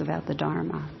teaches us about the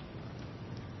Dharma.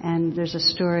 And there's a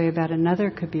story about another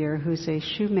Kabir who's a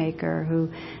shoemaker who,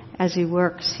 as he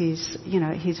works, he's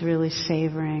really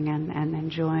savoring and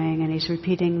enjoying, and he's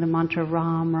repeating the mantra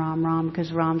Ram, Ram, Ram,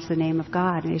 because Ram's the name of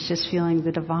God, and he's just feeling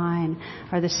the divine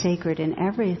or the sacred in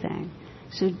everything.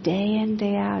 So day in,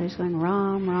 day out, he's going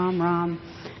Ram, Ram, Ram.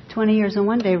 20 years, and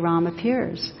one day Ram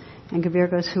appears. And Kabir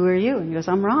goes, who are you? And he goes,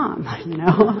 I'm Ram,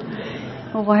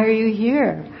 Well, why are you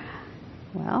here?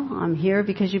 Well, I'm here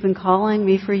because you've been calling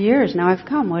me for years. Now I've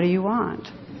come. What do you want?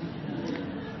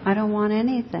 I don't want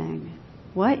anything.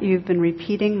 What? You've been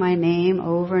repeating my name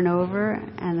over and over?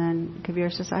 And then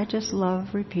Kabir says, I just love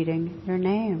repeating your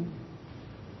name.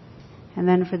 And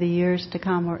then for the years to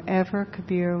come, wherever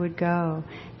Kabir would go,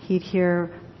 he'd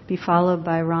be followed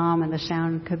by Ram and the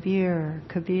sound Kabir,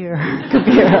 Kabir,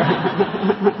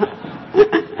 Kabir.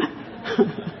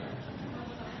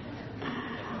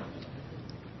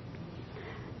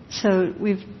 So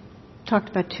we've talked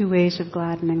about two ways of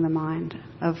gladdening the mind.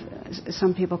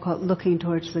 Some people call it looking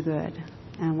towards the good.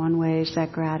 And one way is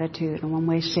that gratitude, and one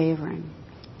way savoring.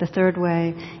 The third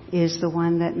way is the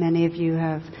one that many of you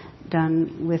have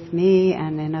done with me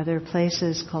and in other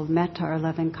places, called metta, or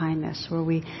loving kindness, where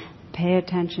we pay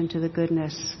attention to the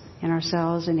goodness in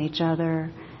ourselves and each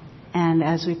other. And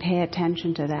as we pay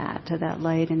attention to that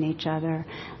light in each other,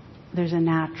 there's a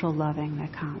natural loving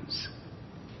that comes.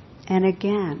 And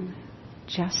again,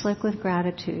 just like with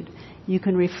gratitude, you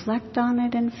can reflect on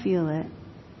it and feel it,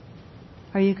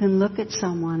 or you can look at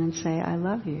someone and say, I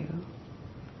love you,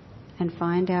 and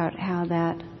find out how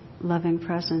that loving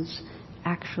presence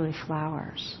actually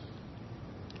flowers.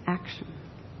 Action.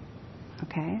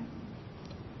 Okay?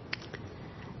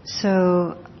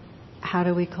 So, how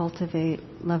do we cultivate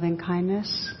loving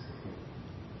kindness?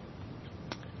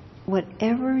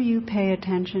 Whatever you pay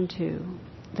attention to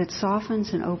that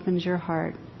softens and opens your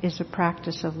heart is a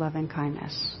practice of loving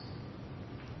kindness.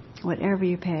 Whatever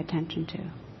you pay attention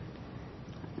to.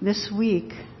 This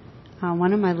week,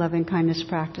 one of my loving kindness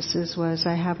practices was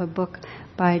I have a book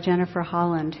by Jennifer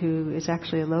Holland, who is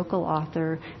actually a local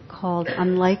author, called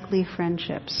Unlikely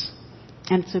Friendships.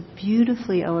 And it's a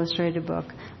beautifully illustrated book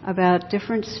about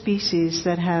different species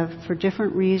that have, for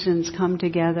different reasons, come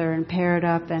together and paired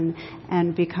up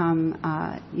and become,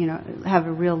 have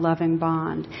a real loving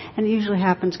bond. And it usually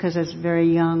happens because it's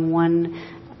very young. One,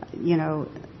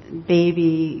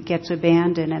 baby gets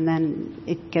abandoned, and then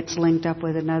it gets linked up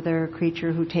with another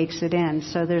creature who takes it in.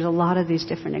 So there's a lot of these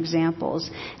different examples.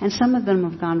 And some of them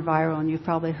have gone viral, and you've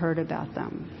probably heard about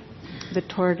them. The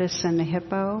tortoise and the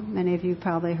hippo, many of you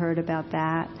probably heard about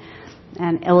that.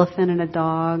 An elephant and a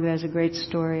dog, there's a great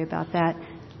story about that.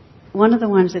 One of the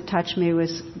ones that touched me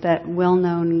was that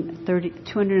well-known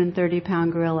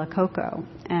 230-pound gorilla, Coco.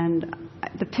 And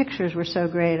the pictures were so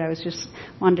great, I was just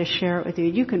wanted to share it with you.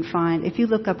 You can find, if you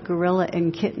look up gorilla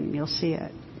and kitten, you'll see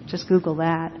it. Just Google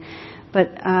that.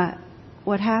 But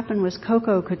what happened was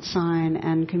Coco could sign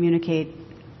and communicate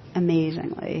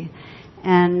amazingly.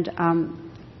 And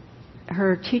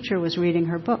her teacher was reading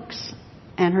her books.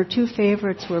 And her two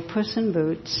favorites were Puss in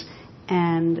Boots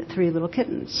and Three Little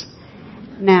Kittens.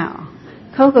 Now,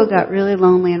 Coco got really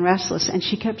lonely and restless, and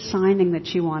she kept signing that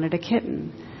she wanted a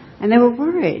kitten. And they were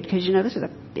worried, because, this is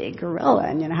a big gorilla,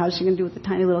 and, how's she going to do with a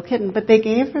tiny little kitten? But they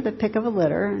gave her the pick of a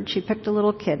litter, and she picked a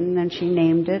little kitten, and she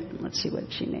named it. Let's see what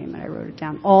she named it. I wrote it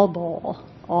down. All Ball.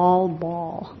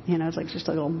 It's like just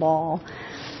a little ball.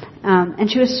 And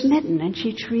she was smitten, and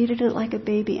she treated it like a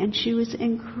baby, and she was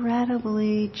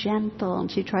incredibly gentle,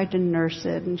 and she tried to nurse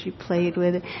it, and she played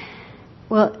with it.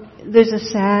 Well, there's a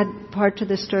sad part to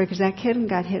this story, because that kitten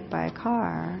got hit by a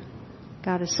car,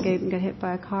 got escaped and got hit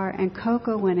by a car, and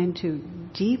Coco went into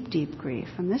deep, deep grief,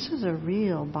 and this was a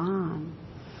real bond.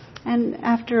 And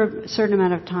after a certain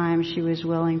amount of time, she was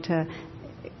willing to,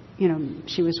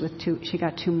 she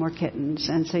got two more kittens,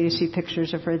 and so you see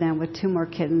pictures of her then with two more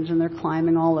kittens, and they're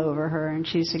climbing all over her, and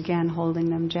she's again holding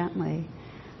them gently.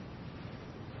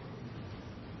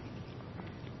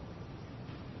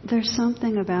 There's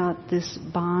something about this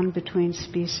bond between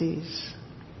species,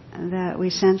 that we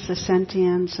sense the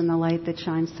sentience and the light that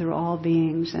shines through all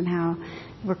beings, and how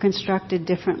we're constructed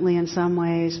differently in some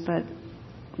ways, but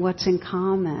what's in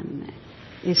common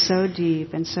is so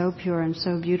deep and so pure and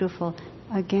so beautiful.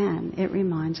 Again, it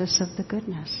reminds us of the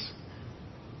goodness.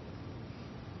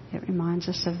 It reminds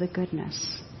us of the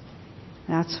goodness.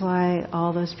 That's why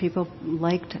all those people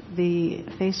liked the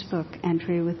Facebook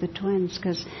entry with the twins,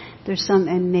 because there's some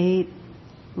innate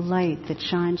light that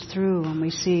shines through when we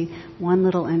see one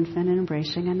little infant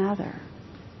embracing another.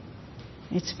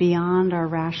 It's beyond our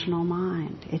rational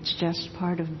mind. It's just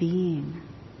part of being.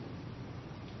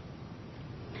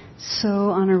 So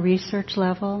on a research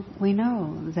level, we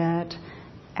know that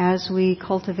as we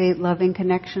cultivate loving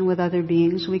connection with other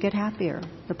beings, we get happier.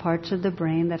 The parts of the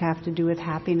brain that have to do with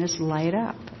happiness light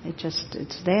up.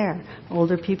 It's there.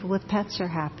 Older people with pets are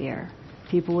happier.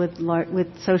 People with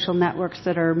social networks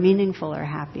that are meaningful are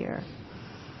happier.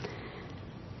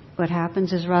 What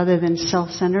happens is, rather than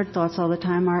self-centered thoughts all the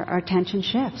time, our attention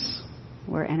shifts.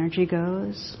 Where energy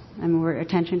goes, and where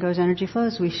attention goes, energy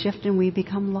flows. We shift and we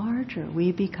become larger.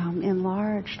 We become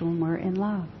enlarged when we're in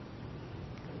love.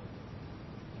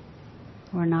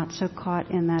 We're not so caught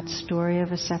in that story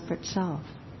of a separate self.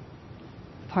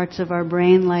 Parts of our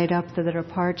brain light up that are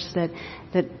parts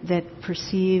that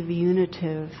perceive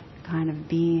unitive kind of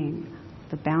being.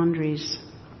 The boundaries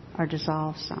are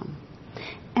dissolved some.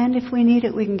 And if we need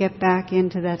it, we can get back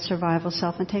into that survival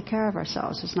self and take care of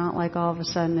ourselves. It's not like all of a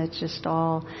sudden it's just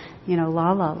all,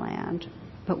 la la land.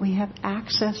 But we have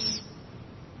access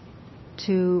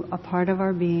to a part of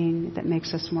our being that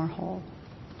makes us more whole.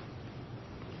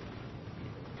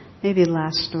 Maybe the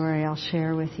last story I'll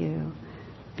share with you,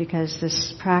 because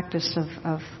this practice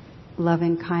of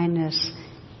loving kindness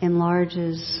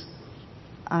enlarges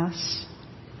us,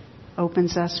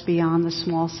 opens us beyond the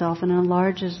small self, and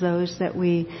enlarges those that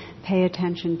we pay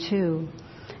attention to.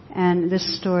 And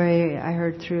this story I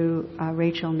heard through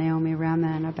Rachel Naomi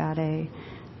Remen about a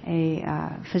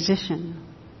physician,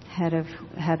 head of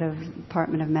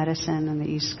Department of Medicine on the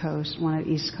East Coast, one of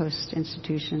the East Coast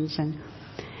institutions, and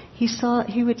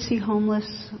he would see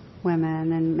homeless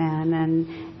women and men,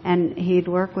 and he'd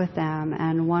work with them.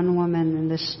 And one woman in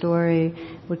this story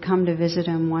would come to visit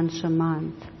him once a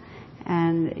month.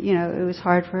 And, it was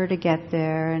hard for her to get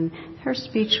there, and her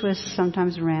speech was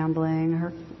sometimes rambling,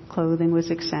 her clothing was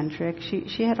eccentric,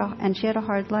 she had a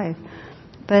hard life.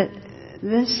 But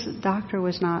this doctor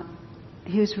was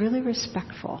really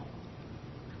respectful.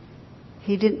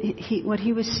 What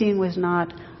he was seeing was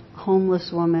not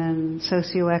homeless woman,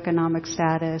 socioeconomic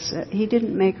status. He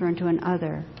didn't make her into an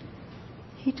other.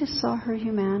 He just saw her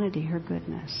humanity, her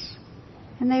goodness.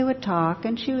 And they would talk,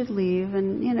 and she would leave,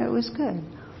 and, it was good.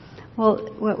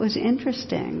 Well, what was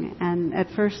interesting, and at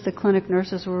first the clinic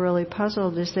nurses were really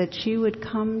puzzled, is that she would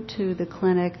come to the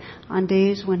clinic on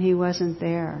days when he wasn't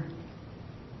there.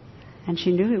 And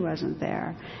she knew he wasn't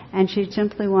there. And she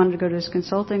simply wanted to go to his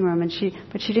consulting room,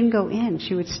 but she didn't go in.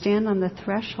 She would stand on the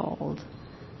threshold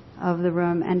of the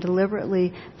room and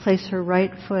deliberately place her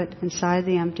right foot inside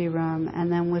the empty room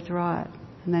and then withdraw it.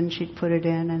 And then she'd put it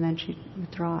in and then she'd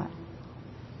withdraw it.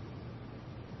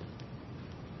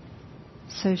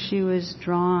 So she was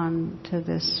drawn to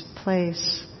this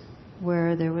place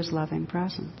where there was loving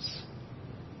presence.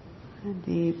 And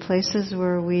the places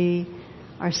where we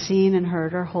are seen and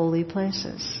heard are holy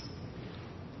places.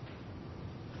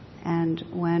 And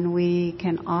when we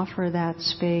can offer that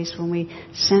space, when we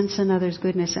sense another's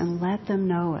goodness and let them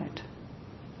know it,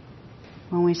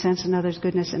 when we sense another's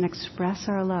goodness and express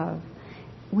our love,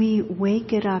 we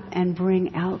wake it up and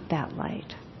bring out that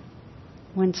light.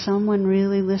 When someone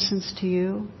really listens to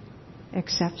you,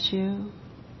 accepts you,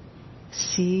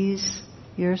 sees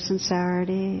your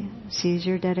sincerity, sees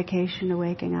your dedication to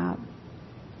waking up,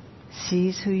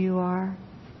 sees who you are,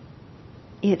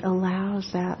 it allows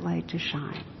that light to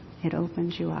shine. It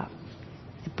opens you up.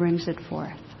 It brings it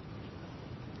forth.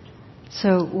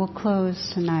 So we'll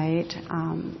close tonight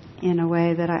in a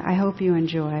way that I hope you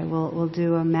enjoy. We'll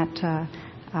do a metta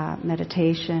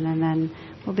meditation, and then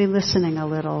we'll be listening a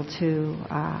little to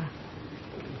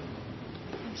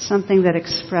something that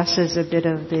expresses a bit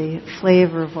of the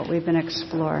flavor of what we've been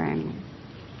exploring.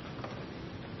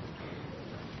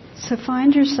 So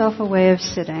find yourself a way of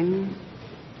sitting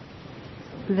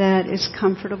that is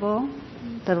comfortable,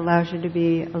 that allows you to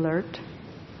be alert.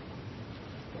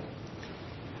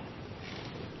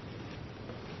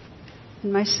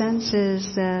 And my sense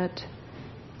is that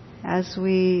as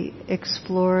we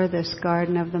explore this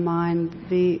garden of the mind,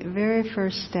 the very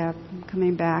first step,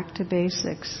 coming back to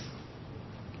basics,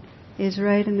 is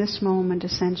right in this moment to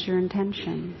sense your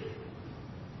intention.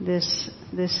 This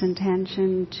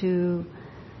intention to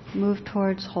move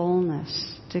towards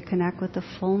wholeness, to connect with the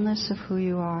fullness of who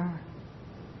you are.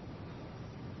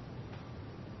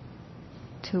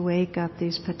 To wake up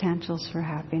these potentials for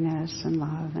happiness and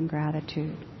love and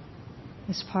gratitude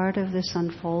is part of this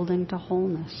unfolding to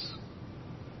wholeness.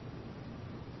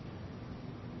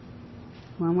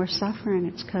 When we're suffering,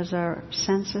 it's because our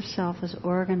sense of self is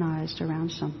organized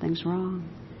around something's wrong.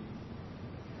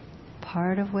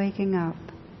 Part of waking up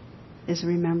is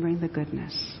remembering the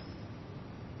goodness.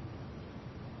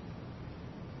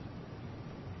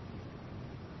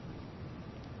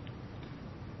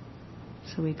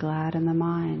 So we gladden the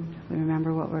mind. We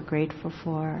remember what we're grateful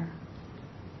for.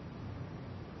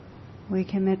 We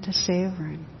commit to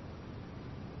savoring.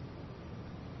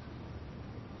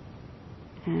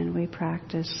 And we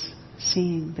practice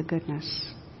seeing the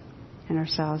goodness in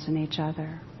ourselves and each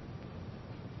other.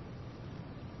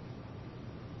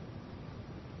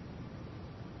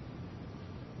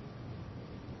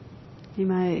 You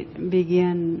might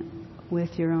begin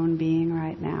with your own being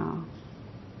right now.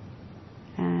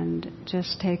 And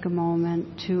just take a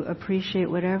moment to appreciate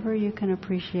whatever you can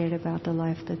appreciate about the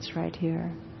life that's right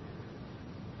here.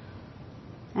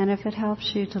 And if it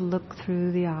helps you to look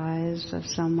through the eyes of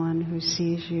someone who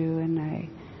sees you in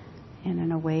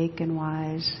an awake and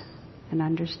wise and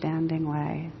understanding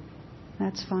way,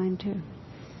 that's fine too.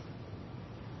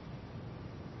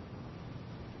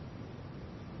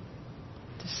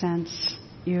 To sense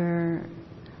your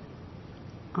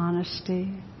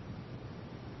honesty,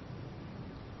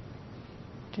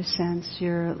 to sense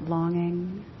your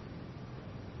longing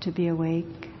to be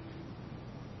awake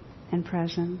and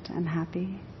present and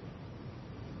happy.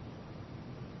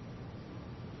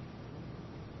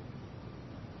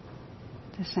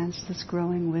 To sense this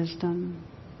growing wisdom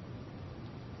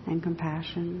and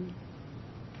compassion.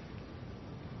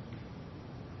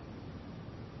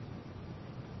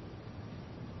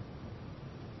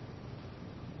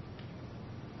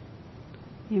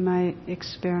 You might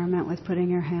experiment with putting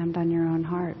your hand on your own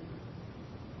heart,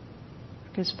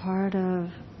 because part of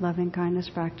loving kindness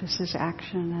practice is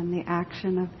action, and the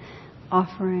action of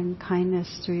offering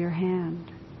kindness through your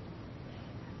hand.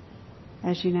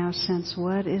 As you now sense,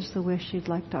 what is the wish you'd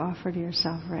like to offer to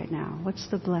yourself right now? What's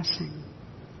the blessing?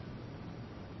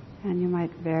 And you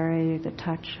might vary the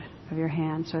touch of your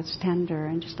hand so it's tender,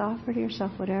 and just offer to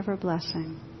yourself whatever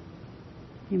blessing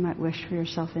you might wish for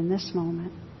yourself in this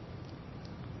moment.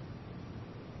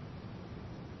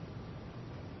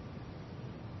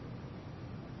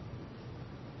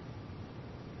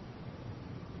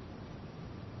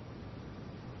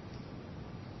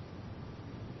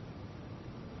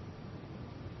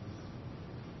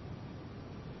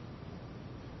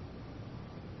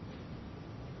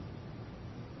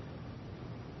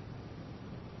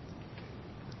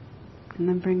 And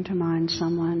then bring to mind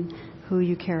someone who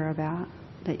you care about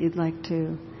that you'd like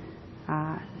to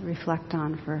reflect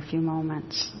on for a few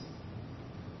moments.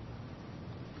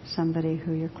 Somebody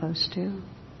who you're close to.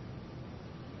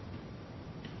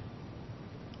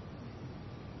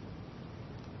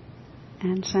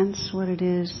 And sense what it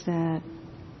is that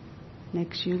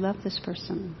makes you love this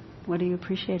person. What do you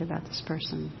appreciate about this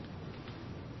person?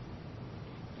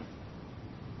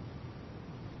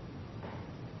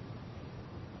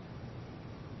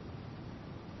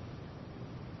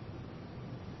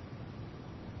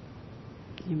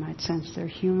 You might sense their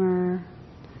humor.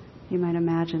 You might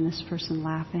imagine this person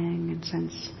laughing and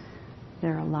sense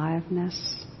their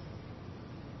aliveness.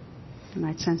 You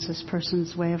might sense this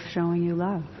person's way of showing you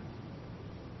love.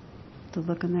 The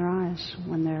look in their eyes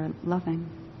when they're loving.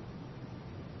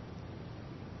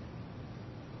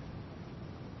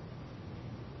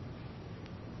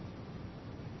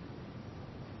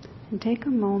 And take a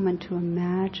moment to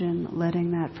imagine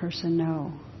letting that person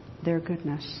know their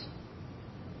goodness.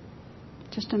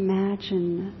 Just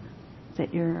imagine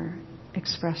that you're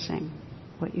expressing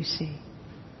what you see.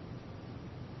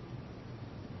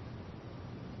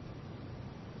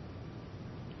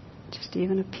 Just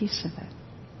even a piece of it.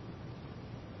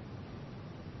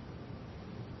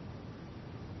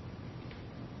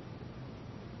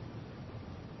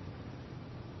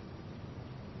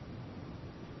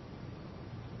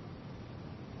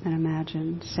 And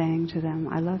imagine saying to them,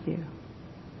 I love you.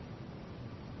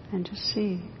 And just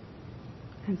see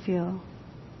and feel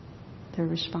their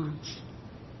response.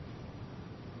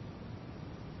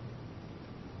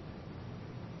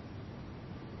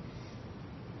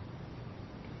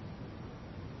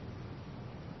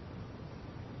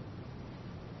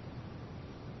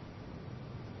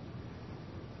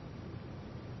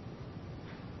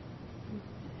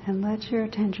 And let your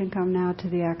attention come now to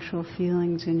the actual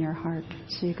feelings in your heart,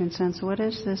 so you can sense, what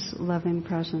is this loving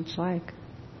presence like?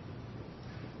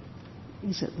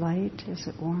 Is it light? Is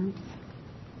it warmth?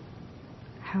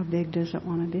 How big does it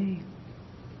want to be?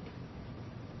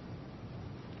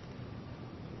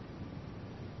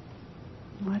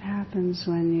 What happens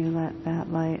when you let that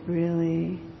light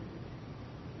really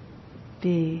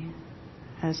be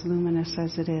as luminous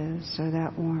as it is, or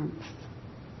that warmth,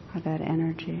 or that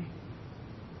energy?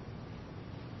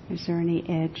 Is there any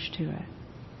edge to it?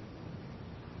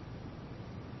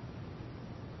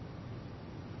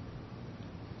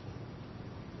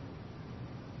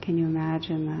 Can you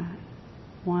imagine that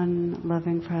one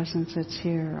loving presence that's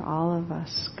here, all of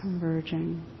us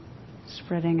converging,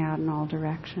 spreading out in all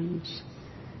directions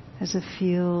as a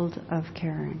field of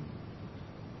caring,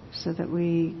 so that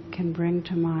we can bring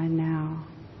to mind now,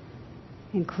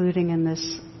 including in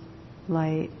this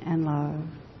light and love,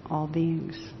 all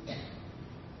beings.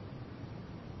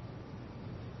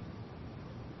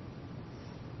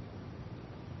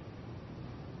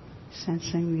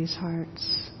 Sensing these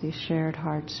hearts, these shared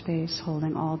heart space,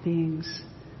 holding all beings,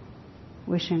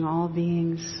 wishing all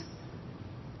beings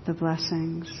the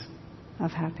blessings of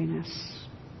happiness.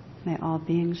 May all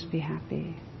beings be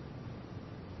happy.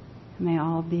 May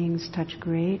all beings touch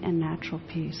great and natural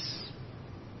peace.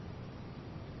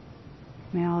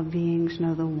 May all beings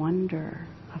know the wonder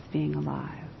of being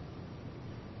alive.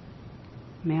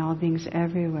 May all beings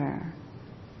everywhere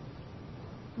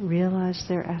realize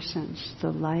their essence, the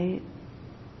light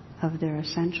of their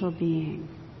essential being,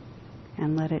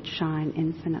 and let it shine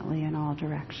infinitely in all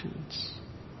directions.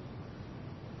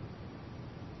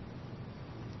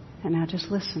 And now just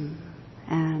listen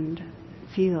and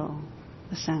feel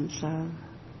the sense of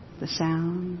the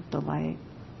sound, the light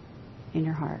in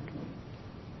your heart.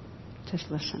 Just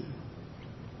listen.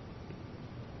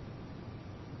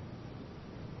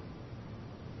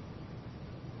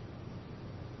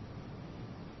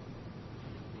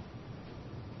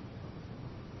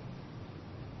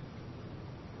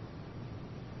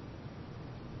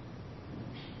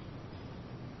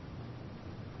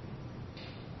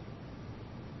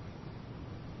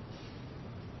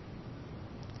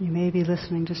 You may be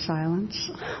listening to silence.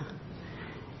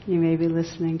 You may be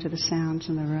listening to the sounds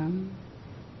in the room.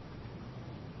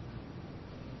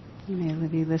 You may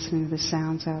be listening to the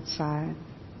sounds outside.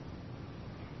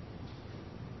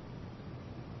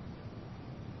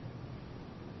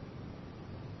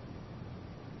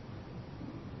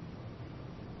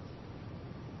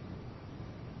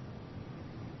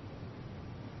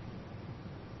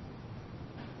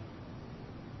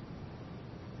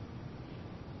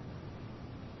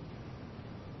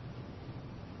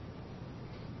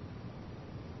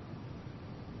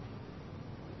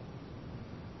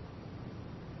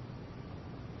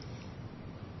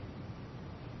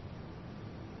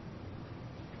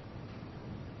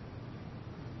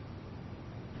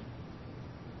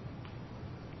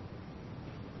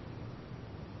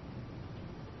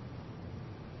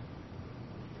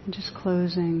 And just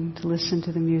closing to listen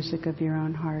to the music of your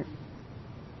own heart.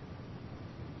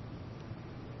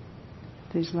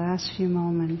 These last few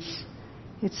moments,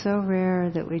 it's so rare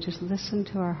that we just listen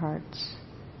to our hearts.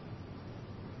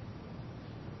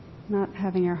 Not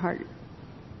having your heart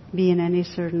be in any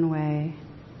certain way.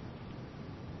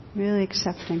 Really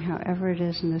accepting however it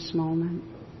is in this moment.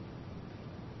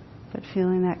 But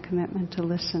feeling that commitment to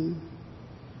listen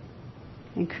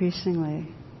increasingly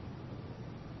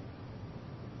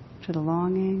to the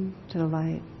longing, to the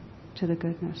light, to the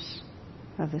goodness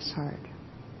of this heart.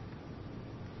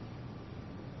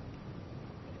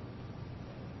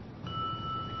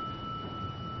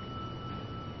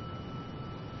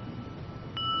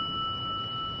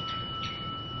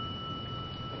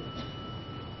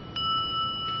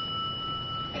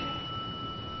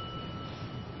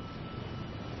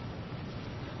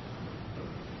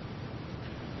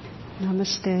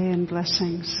 Namaste and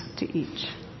blessings to each.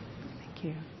 Thank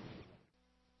you.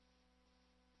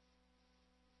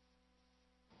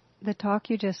 The talk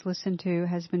you just listened to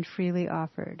has been freely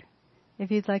offered.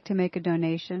 If you'd like to make a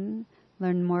donation,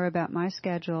 learn more about my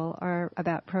schedule, or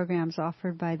about programs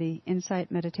offered by the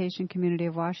Insight Meditation Community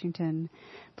of Washington,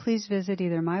 please visit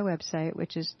either my website,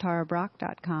 which is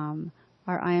tarabrach.com,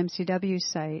 or IMCW's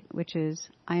site, which is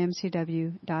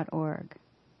imcw.org.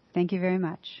 Thank you very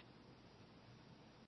much.